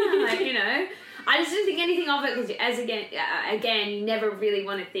 like, you know. I just didn't think anything of it because, again, you never really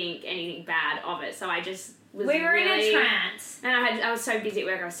want to think anything bad of it. So I just was We were really, in a trance. And I was so busy at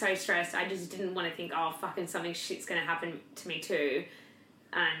work, I was so stressed, I just didn't want to think, oh, fucking something shit's going to happen to me too.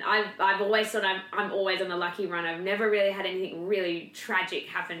 And I've always thought I'm always on the lucky run. I've never really had anything really tragic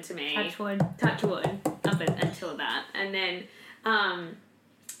happen to me. Touch wood. Touch wood. Up until that. And then,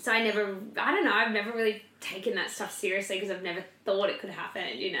 so I've never really taken that stuff seriously because I've never thought it could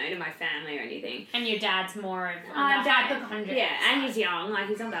happen, you know, to my family or anything. And your dad's more of the hypochondriac. Yeah, and he's young. Like,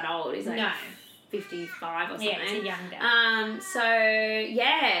 he's not that old. He's like 55 or something. Yeah, it's a young dad. So,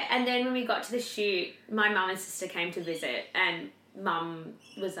 yeah. And then when we got to the shoot, my mum and sister came to visit, and Mum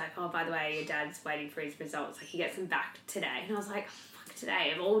was like, oh, by the way, your dad's waiting for his results. Like, he gets them back today. And I was like, oh, fuck,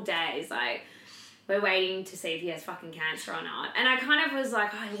 today of all days. Like, we're waiting to see if he has fucking cancer or not. And I kind of was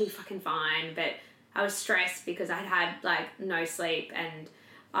like, oh, he'll be fucking fine. But I was stressed because I'd had, like, no sleep, and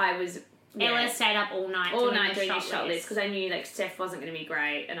I was... Ella stayed up all night doing this shot list because I knew, like, Steph wasn't going to be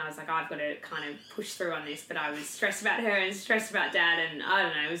great, and I was like, I've got to kind of push through on this. But I was stressed about her and stressed about Dad, and I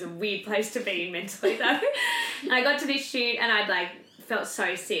don't know, it was a weird place to be in mentally though. And I got to this shoot and I'd, like, felt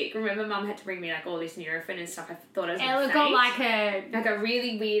so sick. Remember, Mum had to bring me, like, all this Nurofen and stuff. I thought I was Ella got like a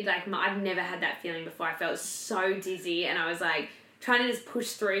really weird, like, I've never had that feeling before. I felt so dizzy, and I was like trying to just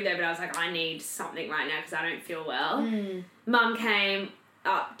push through there, but I was like, I need something right now because I don't feel well. Mum came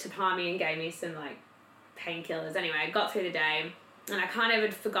up to Palmy and gave me some, like, painkillers. Anyway, I got through the day and I kind of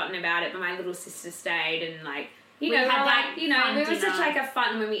had forgotten about it, but my little sister stayed, and, like, we were such, like, a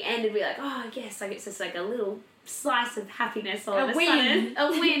fun, when we ended, we were like, oh, yes, like, it's just, like, a little slice of happiness all of a sudden.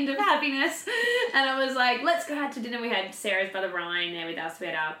 A wind of happiness. And I was like, let's go out to dinner. We had Sarah's brother Ryan there with us. We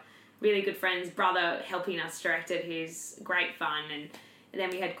had our really good friend's brother helping us direct it, who's great fun. And then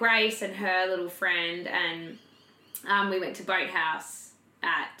we had Grace and her little friend, and we went to Boathouse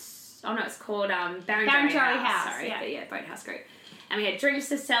at, it's called Barrenjoey House. Sorry, yeah, Boathouse Group. And we had drinks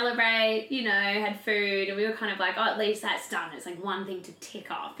to celebrate, you know, had food, and we were kind of like, at least that's done. It's like one thing to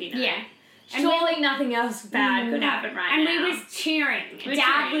tick off, you know. Yeah. Surely nothing else bad could happen right now. And we was cheering.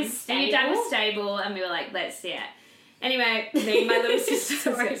 Dad was stable. And your dad was stable, and we were like, Anyway, me and my little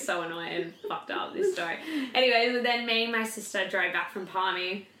sister, so annoying and fucked up, this story. Anyway, so then me and my sister drove back from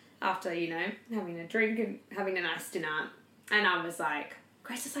Palmy after, you know, having a drink and having a nice dinner. And I was like,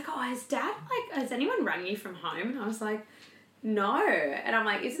 Grace was like, has anyone rung you from home? And I was like, no. And I'm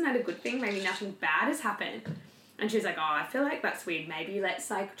like, isn't that a good thing? Maybe nothing bad has happened. And she was like, I feel like that's weird. Maybe let's,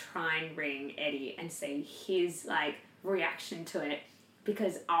 like, try and ring Eddie and see his, like, reaction to it.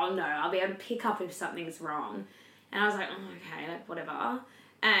 Because I'll know. I'll be able to pick up if something's wrong. And I was like, okay, like, whatever.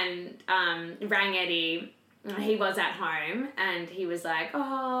 And rang Eddie. He was at home. And he was like,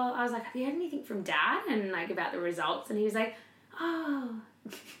 I was like, have you heard anything from Dad? And, like, about the results? And he was like,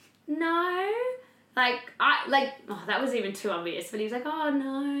 no. That was even too obvious. But he was like,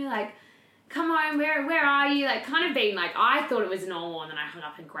 no, like, come on, where are you? Like, kind of being like, I thought it was normal, and then I hung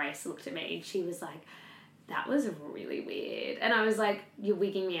up and Grace looked at me and she was like, that was really weird. And I was like, you're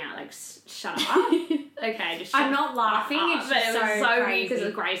wigging me out, like, shut up. Okay, just shut up. I'm not laughing, it's just it was so crazy. weird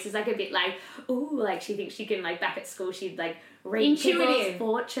because Grace is like a bit like, ooh, like she thinks she can, like, back at school she'd like read Intuitive people's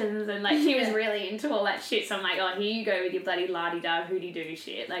fortunes, and like she was really into all that shit. So I'm like, here you go with your bloody la-di-da hooty-doo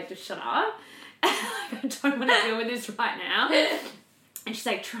shit, like, just shut up. I don't want to deal with this right now. And she's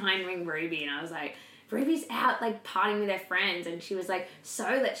like, try and ring Ruby. And I was like, Ruby's out, like, partying with her friends. And she was like,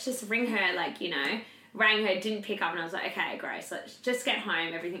 so let's just ring her, like, you know. Rang her, didn't pick up. And I was like, okay, Grace, let's just get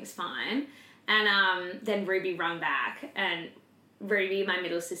home. Everything's fine. And then Ruby rung back. And Ruby, my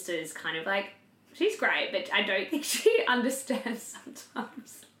middle sister, is kind of like, she's great, but I don't think she understands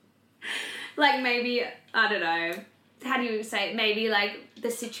sometimes. Like, maybe, I don't know. How do you say it? Maybe, like, the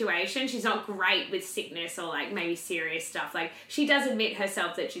situation. She's not great with sickness or, like, maybe serious stuff. Like, she does admit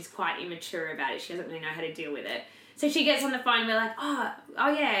herself that she's quite immature about it. She doesn't really know how to deal with it. So she gets on the phone and we're like, oh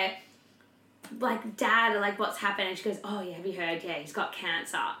yeah, like, Dad, like, what's happened? And she goes, oh, yeah, have you heard? Yeah, he's got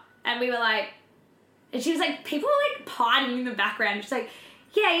cancer. And we were like, and she was like, people were, like, partying in the background. And she's like,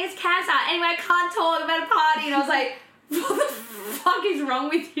 yeah, he has cancer. Anyway, I can't talk about a party. And I was like, what the fuck is wrong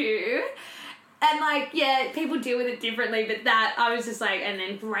with you? And, like, yeah, people deal with it differently, but that, I was just like, and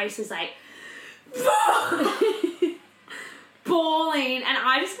then Grace was like, bawling, and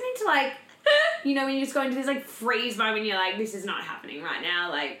I just went into, like, you know, when you just go into this, like, freeze moment, you're like, this is not happening right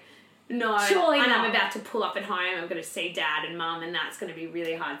now, like, no. Surely and not. I'm about to pull up at home, I'm going to see Dad and Mum, and that's going to be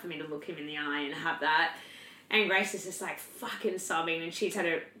really hard for me to look him in the eye and have that. And Grace is just, like, fucking sobbing, and she's had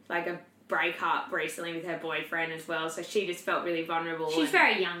a break up recently with her boyfriend as well, so she just felt really vulnerable. She's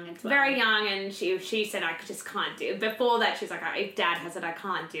very young as well. Very young, and she said, I just can't deal. Before that, she's like, if Dad has it, I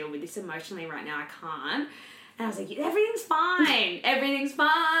can't deal with this emotionally right now, I can't. And I was like, everything's fine. Everything's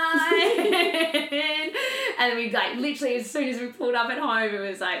fine. And then we, like, literally, as soon as we pulled up at home, it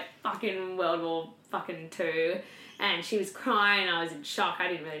was, like, fucking World War fucking II. And she was crying. I was in shock. I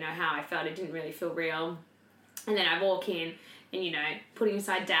didn't really know how I felt. It didn't really feel real. And then I walk in, and, you know, putting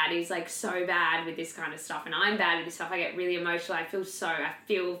aside Dad, he's, like, so bad with this kind of stuff. And I'm bad with this stuff. I get really emotional. I feel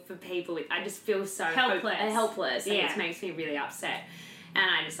for people. I just feel so helpless. And it makes me really upset. And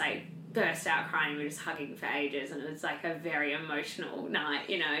I just, like, burst out crying. We were just hugging for ages. And it was, like, a very emotional night,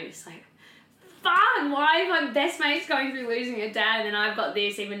 you know. Just, like, fuck, why is my best mate's going through losing a dad? And then I've got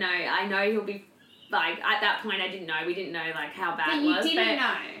this, even though I know he'll be, like, at that point I didn't know. We didn't know, like, how bad it was. You didn't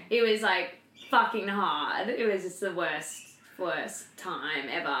know. It was, like, fucking hard. It was just the worst time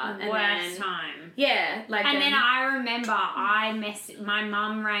ever. Worst time. Yeah. Like, and then I remember my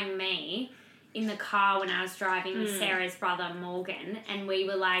mum rang me in the car when I was driving with Sarah's brother Morgan, and we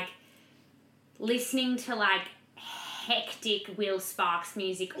were, like, listening to, like, hectic Will Sparks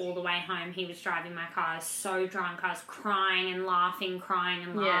music all the way home. He was driving my car. I was so drunk. I was crying and laughing.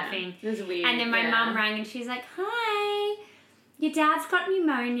 Yeah, it was weird. And then my mum rang and she's like, hi, your dad's got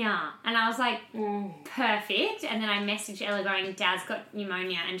pneumonia. And I was like, perfect. And then I messaged Ella going, Dad's got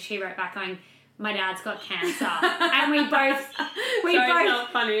pneumonia. And she wrote back going, my dad's got cancer. And we both... It's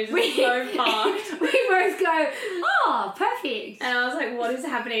not funny. It's so fucked. We both go, oh, perfect. And I was like, what is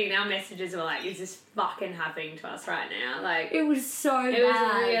happening? And our messages were like, is this fucking happening to us right now? Like, it was so bad. It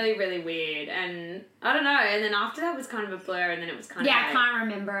was really, really weird. And I don't know. And then after that was kind of a blur. And then it was kind of I can't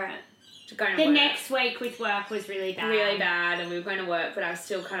remember it. The next week with work was really bad. Really bad, and we were going to work, but I was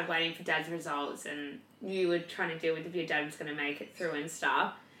still kind of waiting for Dad's results, and you were trying to deal with if your dad was going to make it through and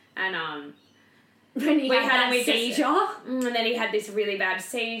stuff. And When he had that seizure. And then he had this really bad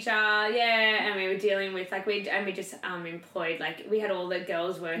seizure, and we were dealing with, like, we just employed, like, we had all the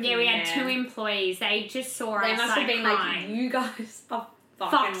girls working. Yeah, we had 2 employees. They just saw us, they must have been crying. like, you guys are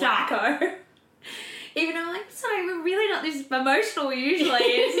fucking wacko. Even though I'm like, sorry, we're really not this emotional usually.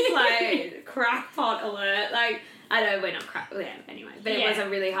 It's just like, crackpot alert. Like, I know we're not anyway. But it was a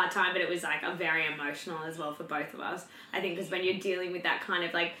really hard time, but it was, like, a very emotional as well for both of us. I think because when you're dealing with that kind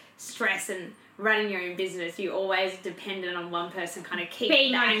of, like, stress and running your own business, you're always dependent on one person kind of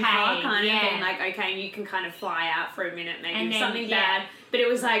keeping that in car, kind of being like, okay, and you can kind of fly out for a minute, maybe something bad. But it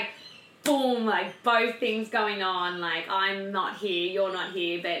was like, boom, like both things going on, like I'm not here, you're not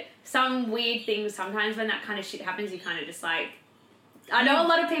here, but some weird things sometimes when that kind of shit happens, you kind of just like, I know a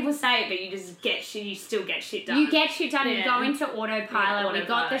lot of people say it, but you just get shit, you still get shit done. You get shit done, you go into autopilot, we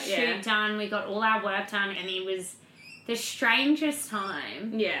got the autopilot, shoot done, we got all our work done, and it was the strangest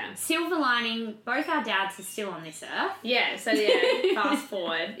time. Yeah. Silver lining, both our dads are still on this earth. Yeah, so fast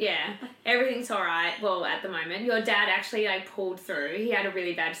forward, everything's alright, well, at the moment. Your dad actually, like, pulled through. He had a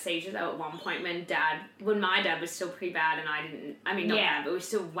really bad seizure, though, at one point when my dad was still pretty bad, and not bad, but we were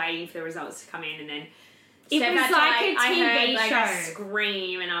still waiting for the results to come in, and then it was like a TV I heard, show. Like, a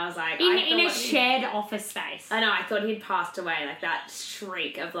scream, and I was like... In a shared office space. I know, I thought he'd passed away, like, that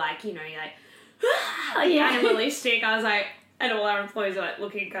shriek of, like, you know, you're like... animalistic. I was like... And all our employees were, like,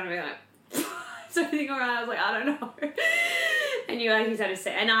 looking, kind of like... Is everything alright? I was like, I don't know. And you like, he's had a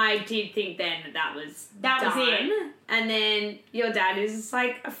set. And I did think then that was it. And then your dad is just,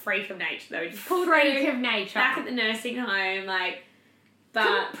 like, a freak of nature, though. Just pulled freak of nature. Back at the nursing home, like...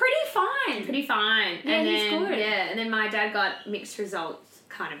 But pretty fine. Yeah, and he's good. Yeah, and then my dad got mixed results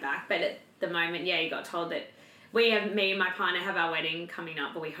kind of back, but at the moment, he got told that me and my partner have our wedding coming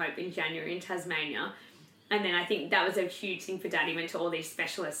up, but we hope in January in Tasmania. And then I think that was a huge thing for Dad. He went to all these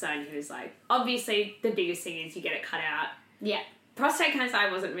specialists, and he was like, obviously the biggest thing is you get it cut out. Yeah. Prostate cancer I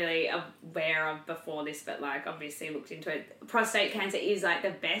wasn't really aware of before this, but like obviously looked into it. Prostate cancer is like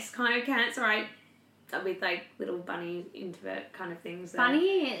the best kind of cancer, right? With like little bunny introvert kind of things.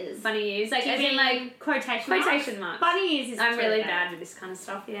 Bunny ears. Bunny ears. Like, as in like quotation marks. Bunny ears is I'm really bad with this kind of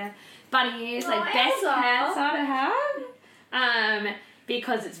stuff, Bunny ears, like best cancer to have.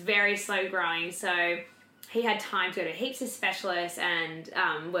 Because it's very slow growing, so he had time to go to heaps of specialists and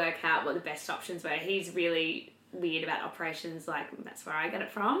work out what the best options were. He's really weird about operations, like that's where I get it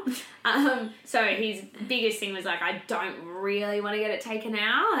from. So his biggest thing was like, I don't really want to get it taken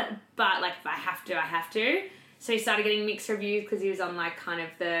out, but like if I have to, I have to. So he started getting mixed reviews because he was on like kind of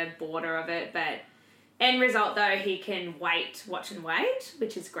the border of it, but end result though, he can watch and wait,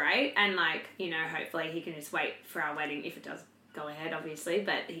 which is great. And like, you know, hopefully he can just wait for our wedding if it does go ahead, obviously,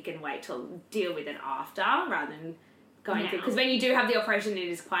 but he can wait to deal with it after rather than going through, because when you do have the operation, it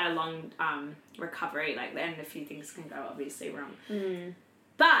is quite a long recovery, like, and a few things can go obviously wrong.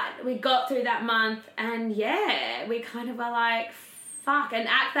 But we got through that month, and we kind of were like, fuck. And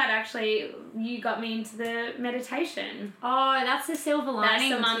at that, actually, you got me into the meditation. Oh, that's the silver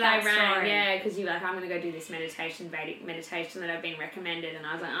lining. That's the month I ran, story. because you were like, I'm going to go do this Vedic meditation that I've been recommended, and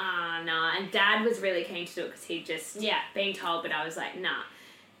I was like, nah. And Dad was really keen to do it because he'd just been told, but I was like, nah.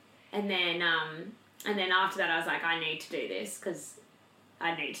 And then after that, I was like, I need to do this because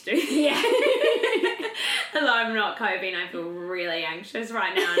I need to do this. Yeah. Although I'm not coping, I feel really anxious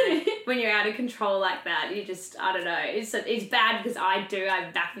right now. And when you're out of control like that, you just, I don't know. It's bad because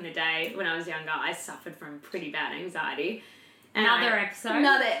back in the day when I was younger, I suffered from pretty bad anxiety. And episode.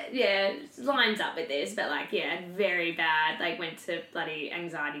 Lines up with this, but like, very bad. Like, went to bloody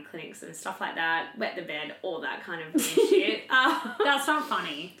anxiety clinics and stuff like that, wet the bed, all that kind of shit. That's not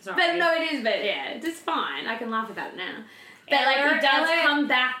funny. Sorry. But no, it is, but it's fine. I can laugh about it now. But like, it does come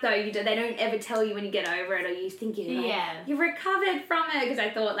back though. They don't ever tell you when you get over it, or you think you're recovered from it. Because I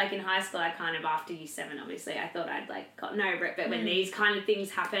thought, like, in high school, I kind of, after year 7, obviously, I thought I'd like gotten over it. But when these kind of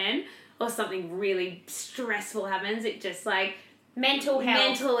things happen, or something really stressful happens, it just like mentally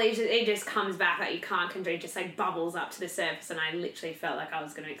it just comes back, like you can't control. It just like bubbles up to the surface, and I literally felt like I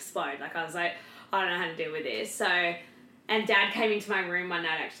was going to explode. Like, I was like, I don't know how to deal with this. So. And Dad came into my room one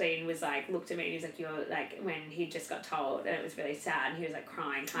night actually and was like, looked at me and he was like, you're like, when he just got told, and it was really sad, and he was like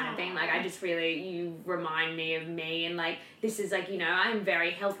crying, kind of being like, you remind me of me, and like, this is like, you know, I'm a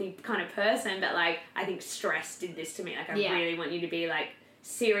very healthy kind of person, but like, I think stress did this to me. Like, I really want you to be like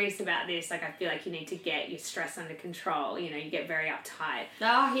serious about this. Like, I feel like you need to get your stress under control. You know, you get very uptight.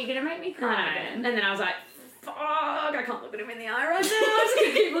 Oh, you're going to make me cry. And then I was like, fuck, I can't look at him in the eye right now. I'm just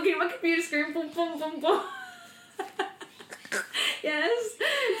going to keep looking at my computer screen. Boom, boom, boom, boom. Yes.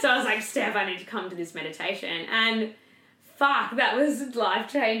 So I was like, Steph, I need to come to this meditation. And Fuck, that was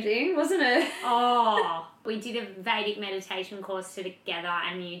life-changing, wasn't it? Oh, we did a Vedic meditation course together,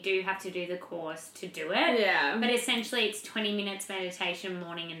 and you do have to do the course to do it. Yeah. But essentially, it's 20 minutes meditation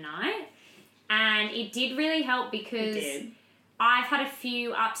morning and night. And it did really help because I've had a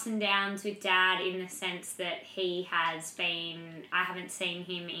few ups and downs with Dad in the sense that I haven't seen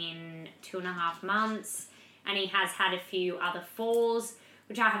him in 2.5 months, and he has had a few other falls,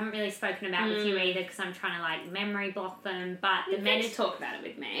 which I haven't really spoken about with you either because I'm trying to like memory block them. But talk about it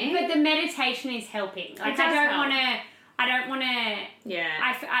with me. But the meditation is helping. Like I don't want to. Yeah.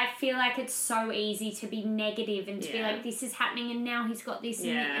 I feel like it's so easy to be negative and to be like, this is happening and now he's got this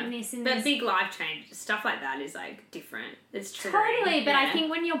and this and this. But big life change stuff like that is like different. It's true. Totally, but I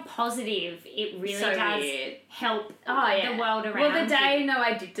think when you're positive, it really does help the world around. Well, the day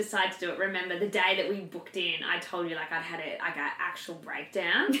I did decide to do it. Remember the day that we booked in? I told you like I'd had an actual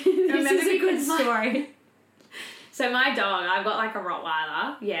breakdown. This is a good story. So my dog, I've got like a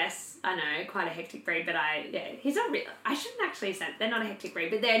Rottweiler. Yes, I know, quite a hectic breed, but he's not real. I shouldn't actually say they're not a hectic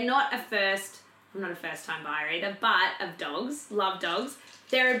breed, but they're not I'm not a first time buyer either, but of dogs, love dogs.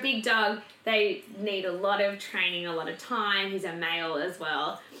 They're a big dog. They need a lot of training, a lot of time. He's a male as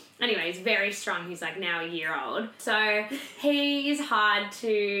well. Anyway, he's very strong. He's like now a year old. So he's hard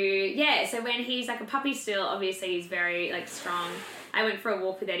to, so when he's like a puppy still, obviously he's very like strong. I went for a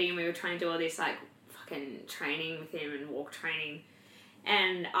walk with Eddie and we were trying to do all this like training with him and walk training,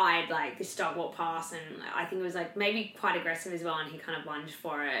 and I'd like this dog walk past and I think it was like maybe quite aggressive as well, and he kind of lunged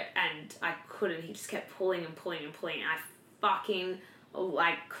for it and I couldn't, he just kept pulling and pulling and pulling, and I fucking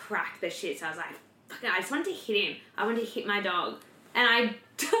like cracked the shit. So I was like, fucking, I just wanted to hit him. I wanted to hit my dog, and I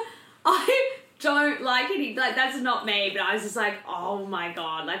don't like it. Like that's not me, but I was just like, oh my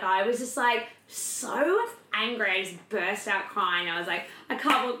god, like I was just like so angry. I just burst out crying. I was like, I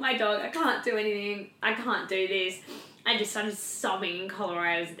can't walk my dog. I can't do anything. I can't do this. I just started sobbing in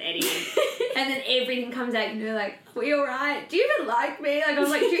Colorado's with Eddie. And then everything comes out, like, are you alright? Do you even like me? Like, I was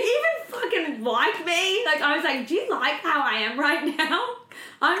like, do you even fucking like me? Like, I was like, do you like how I am right now?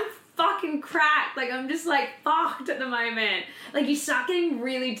 I'm fucking cracked. Like, I'm just, like, fucked at the moment. Like, you start getting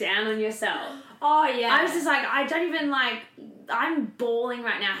really down on yourself. Oh, yeah. I was just like, I don't even, like, I'm bawling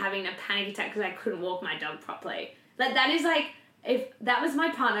right now having a panic attack because I couldn't walk my dog properly. Like, that is, like, if that was my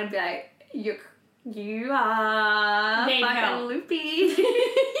partner, I'd be like, you are fucking loopy.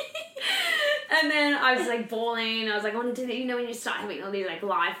 And then I was like bawling. I was like, I want to do that. You know, when you start having all these like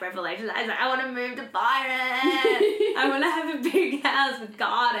life revelations, I was like, I want to move to Byron. I want to have a big house with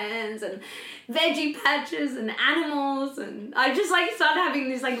gardens and veggie patches and animals. And I just like started having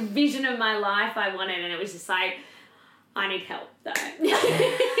this like vision of my life I wanted, and it was just like, I need help though. I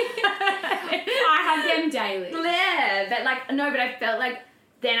have them daily. Yeah, but like, no, but I felt like,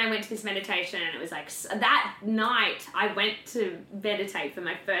 then I went to this meditation and it was like, that night I went to meditate for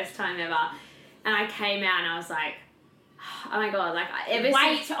my first time ever, and I came out and I was like, oh my god, like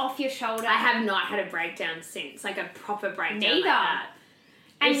weight off your shoulder. I have not had a breakdown since, like a proper breakdown. Neither. Like that.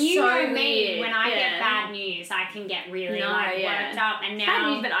 And it's you so know me, weird. when I get bad news, I can get really worked up. And now,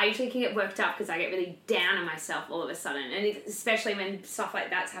 bad news, but I usually can get worked up because I get really down on myself all of a sudden, and especially when stuff like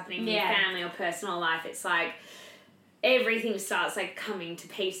that's happening in your family or personal life, it's like everything starts like coming to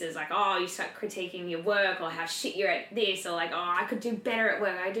pieces. Like, oh, you start critiquing your work or how shit you're at this, or like, oh, I could do better at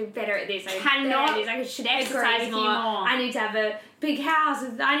work. I do better at this. I should exercise more. I need to have a big house.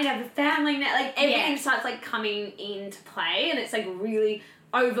 I need to have a family now. Like everything starts like coming into play, and it's like really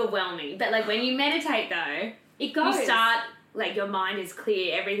overwhelming. But like when you meditate though, it goes. You start like your mind is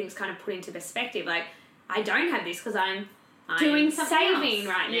clear. Everything's kind of put into perspective. Like I don't have this because I'm doing something saving else.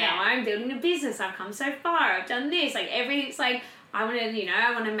 right now. I'm building a business. I've come so far. I've done this. Like everything's like I want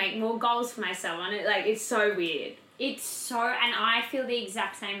to make more goals for myself. It's so weird. It's so, and I feel the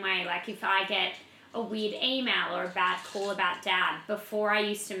exact same way. Like if I get a weird email or a bad call about Dad, before I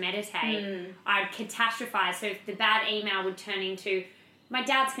used to meditate, I'd catastrophize. So if the bad email would turn into, my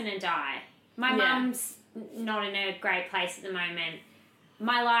dad's gonna die. My mum's not in a great place at the moment.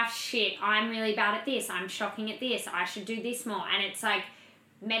 My life's shit. I'm really bad at this. I'm shocking at this. I should do this more. And it's like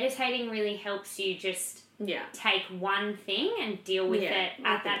meditating really helps you just take one thing and deal with it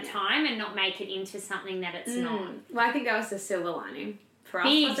at that time and not make it into something that it's not. Well, I think that was the silver lining for us.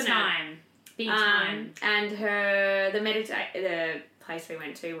 Big time. Big time. And the place we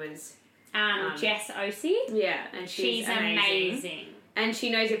went to was Jess Ossie. Yeah, and she's amazing. And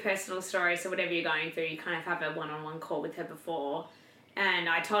she knows your personal story, so whatever you're going through, you kind of have a one-on-one call with her before. And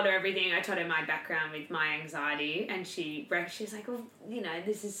I told her everything. I told her my background with my anxiety, and she's like, well, you know,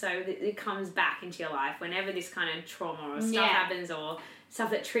 this is so, it comes back into your life. Whenever this kind of trauma or stuff happens or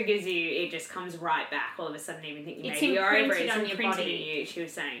stuff that triggers you, it just comes right back all of a sudden, even thinking maybe you're over it. It's imprinted in you, she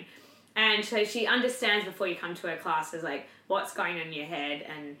was saying. And so she understands before you come to her classes, like, what's going on in your head,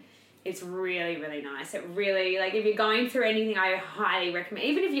 and it's really, really nice. It really, like, if you're going through anything, I highly recommend,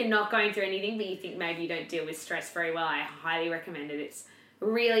 even if you're not going through anything, but you think maybe you don't deal with stress very well, I highly recommend it. It's a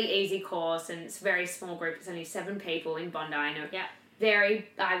really easy course, and it's a very small group. It's only 7 people in Bondi. And very,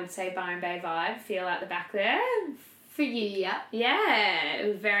 I would say, Byron Bay vibe, feel out the back there. For you, yeah. Yeah, it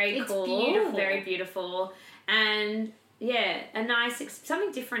was very cool. Beautiful. Very beautiful. And yeah, a nice,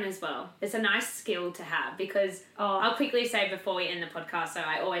 something different as well. It's a nice skill to have because I'll quickly say before we end the podcast, so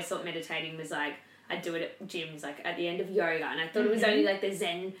I always thought meditating was like, I'd do it at gyms, like at the end of yoga, and I thought it was only like the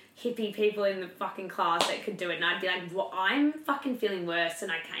Zen hippie people in the fucking class that could do it, and I'd be like, well, I'm fucking feeling worse,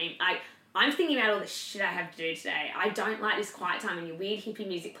 and I'm thinking about all the shit I have to do today. I don't like this quiet time and your weird hippie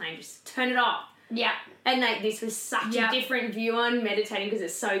music playing, just turn it off. Yeah. And like this was such a different view on meditating because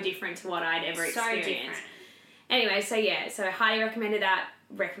it's so different to what I'd ever experienced. Different. Anyway, so I highly recommend that.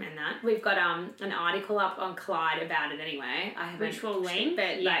 We've got an article up on Collide about it anyway. Which we'll link.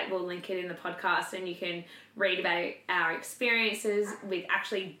 But we'll link it in the podcast, and you can read about our experiences with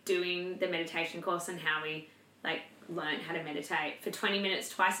actually doing the meditation course and how we like learn how to meditate for 20 minutes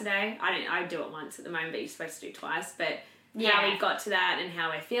twice a day. I do it once at the moment, but you're supposed to do twice. But how we got to that and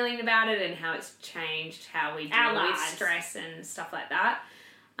how we're feeling about it and how it's changed how we deal with stress and stuff like that.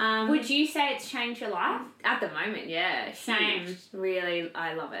 Would you say it's changed your life? At the moment, yeah. Same. Huge. Really,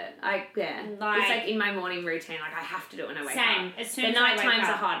 I love it. It's like in my morning routine, like I have to do it when I wake up. Same. As soon as the night time's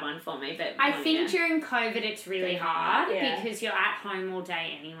a hard one for me, but I think during COVID it's really hard because you're at home all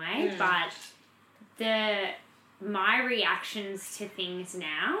day anyway. But my reactions to things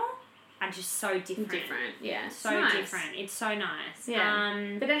now are just so different. Yeah. So nice. Different. It's so nice.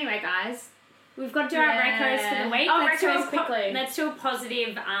 Yeah. But anyway, guys, we've got to do our recos for the week. Recos quickly. Let's do a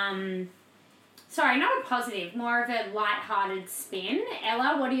positive, sorry, not a positive, more of a light-hearted spin.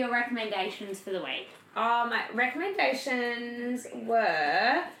 Ella, what are your recommendations for the week? My recommendations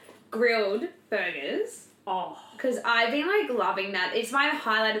were grilled burgers. Because I've been, like, loving that. It's my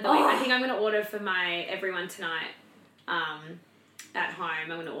highlight of the week. I think I'm going to order for everyone tonight at home. I'm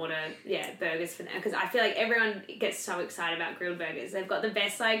going to order, burgers for them. Because I feel like everyone gets so excited about grilled burgers. They've got the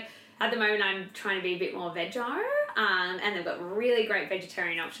best, like... At the moment, I'm trying to be a bit more veggie, and they've got really great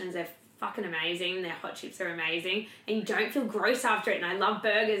vegetarian options. They're fucking amazing. Their hot chips are amazing, and you don't feel gross after it. And I love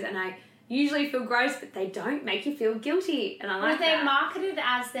burgers, and I usually feel gross, but they don't make you feel guilty, and I like that. They're marketed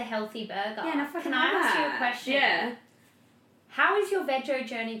as the healthy burger. Yeah, no, Can I ask you a question? Yeah. How is your veggie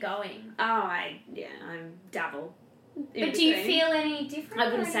journey going? I'm dabble. But do you feel any different? I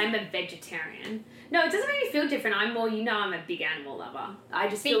wouldn't say I'm a vegetarian. No, it doesn't make me feel different. I'm more, I'm a big animal lover. I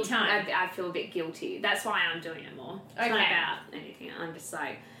just feel I feel a bit guilty. That's why I'm doing it more. It's not about anything. I'm just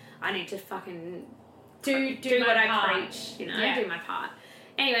like, I need to fucking do what I preach, do my part.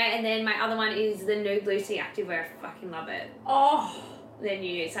 Anyway, and then my other one is the Nude Lucy activewear. I fucking love it. They're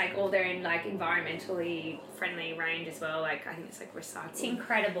new. It's like all they're in like environmentally friendly range as well. Like I think it's like recycled. It's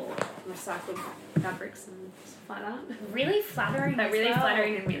incredible. Recycled fabrics and stuff like that. Really flattering. They're really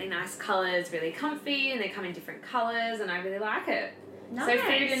flattering and really nice colours, really comfy, and they come in different colours, and I really like it. Nice. So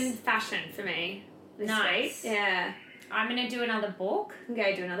food and fashion for me this week. Yeah. I'm going to do another book.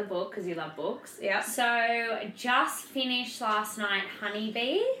 Okay, do another book because you love books. Yeah. So, just finished last night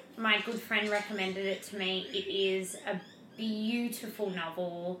Honeybee. My good friend recommended it to me. It is a beautiful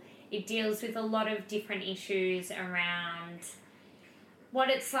novel. It deals with a lot of different issues around what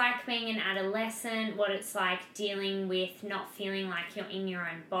it's like being an adolescent, what it's like dealing with not feeling like you're in your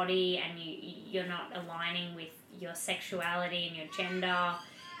own body and you're not aligning with your sexuality and your gender.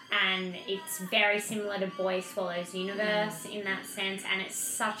 And it's very similar to Boy Swallows Universe in that sense, and it's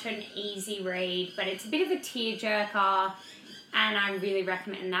such an easy read, but it's a bit of a tearjerker, and I really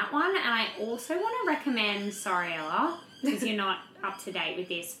recommend that one. And I also want to recommend, sorry Ella, because you're not up to date with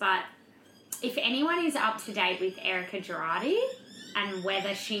this, but if anyone is up to date with Erica Girardi and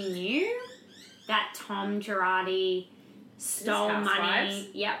whether she knew that Tom Girardi stole money.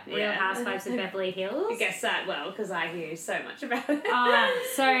 Yep, Real Housewives of Beverly Hills. I guess that well, because I hear so much about it.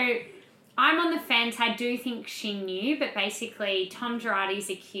 So I'm on the fence. I do think she knew, but basically Tom Girardi's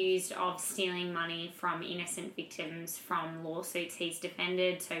accused of stealing money from innocent victims from lawsuits he's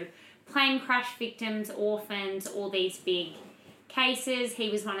defended. So plane crash victims, orphans, all these big cases. He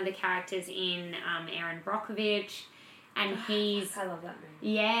was one of the characters in Erin Brockovich. And I love that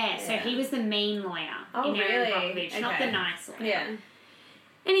movie. Yeah, so he was the mean lawyer in Erin Brockovich, not the nice lawyer. Yeah.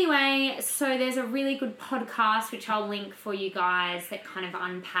 Anyway, so there's a really good podcast which I'll link for you guys that kind of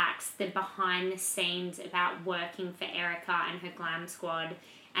unpacks the behind the scenes about working for Erica and her glam squad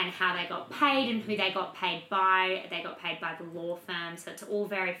and how they got paid and who they got paid by. They got paid by the law firm, so it's all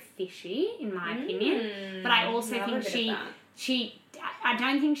very fishy in my opinion. But I also think I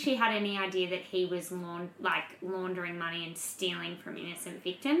don't think she had any idea that he was laundering money and stealing from innocent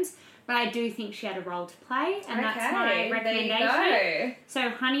victims. But I do think she had a role to play, and that's my recommendation. There you go. So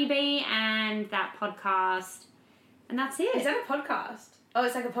Honeybee and that podcast, and that's it. Is that a podcast? Oh,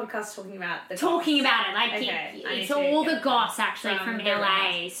 it's like a podcast talking about the talking goss. about it. Like Okay, it's all the goss actually from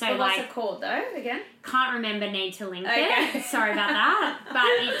LA. So but what's like, it called though? Again, can't remember. Need to link it. Sorry about that.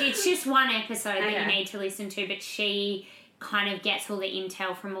 But it's just one episode that you need to listen to. But she kind of gets all the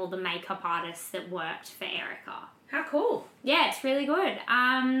intel from all the makeup artists that worked for Erica. How cool! Yeah, it's really good.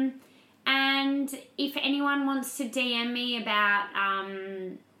 And if anyone wants to DM me about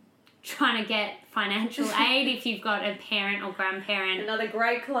trying to get financial aid, if you've got a parent or grandparent, another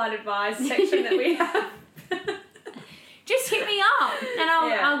great client advice section that we have. Just hit me up and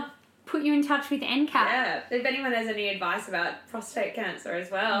I'll put you in touch with NCAT. Yeah, if anyone has any advice about prostate cancer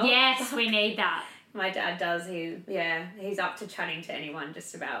as well. Yes, we need that. My dad does. He's up to chatting to anyone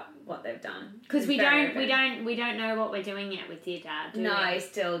just about what they've done. Because we don't know what we're doing yet with your dad. No, he's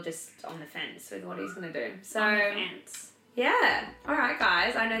still just on the fence with what he's going to do. So on the fence. Yeah. All right,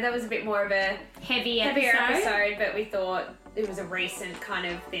 guys. I know that was a bit more of a heavier episode, but we thought it was a recent kind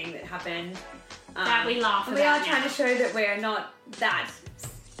of thing that happened. That we laugh about. We are trying to show that we're not that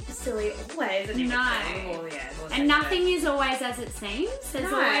silly always. And nothing is always as it seems.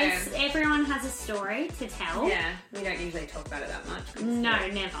 There's always, everyone has a story to tell. Yeah, we don't usually talk about it that much. No,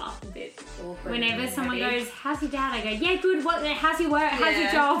 never. A bit awkward. Whenever someone goes, how's your dad? I go, yeah, good. How's your work? How's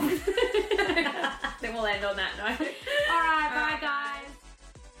your job? Then we'll end on that note. All right, bye guys.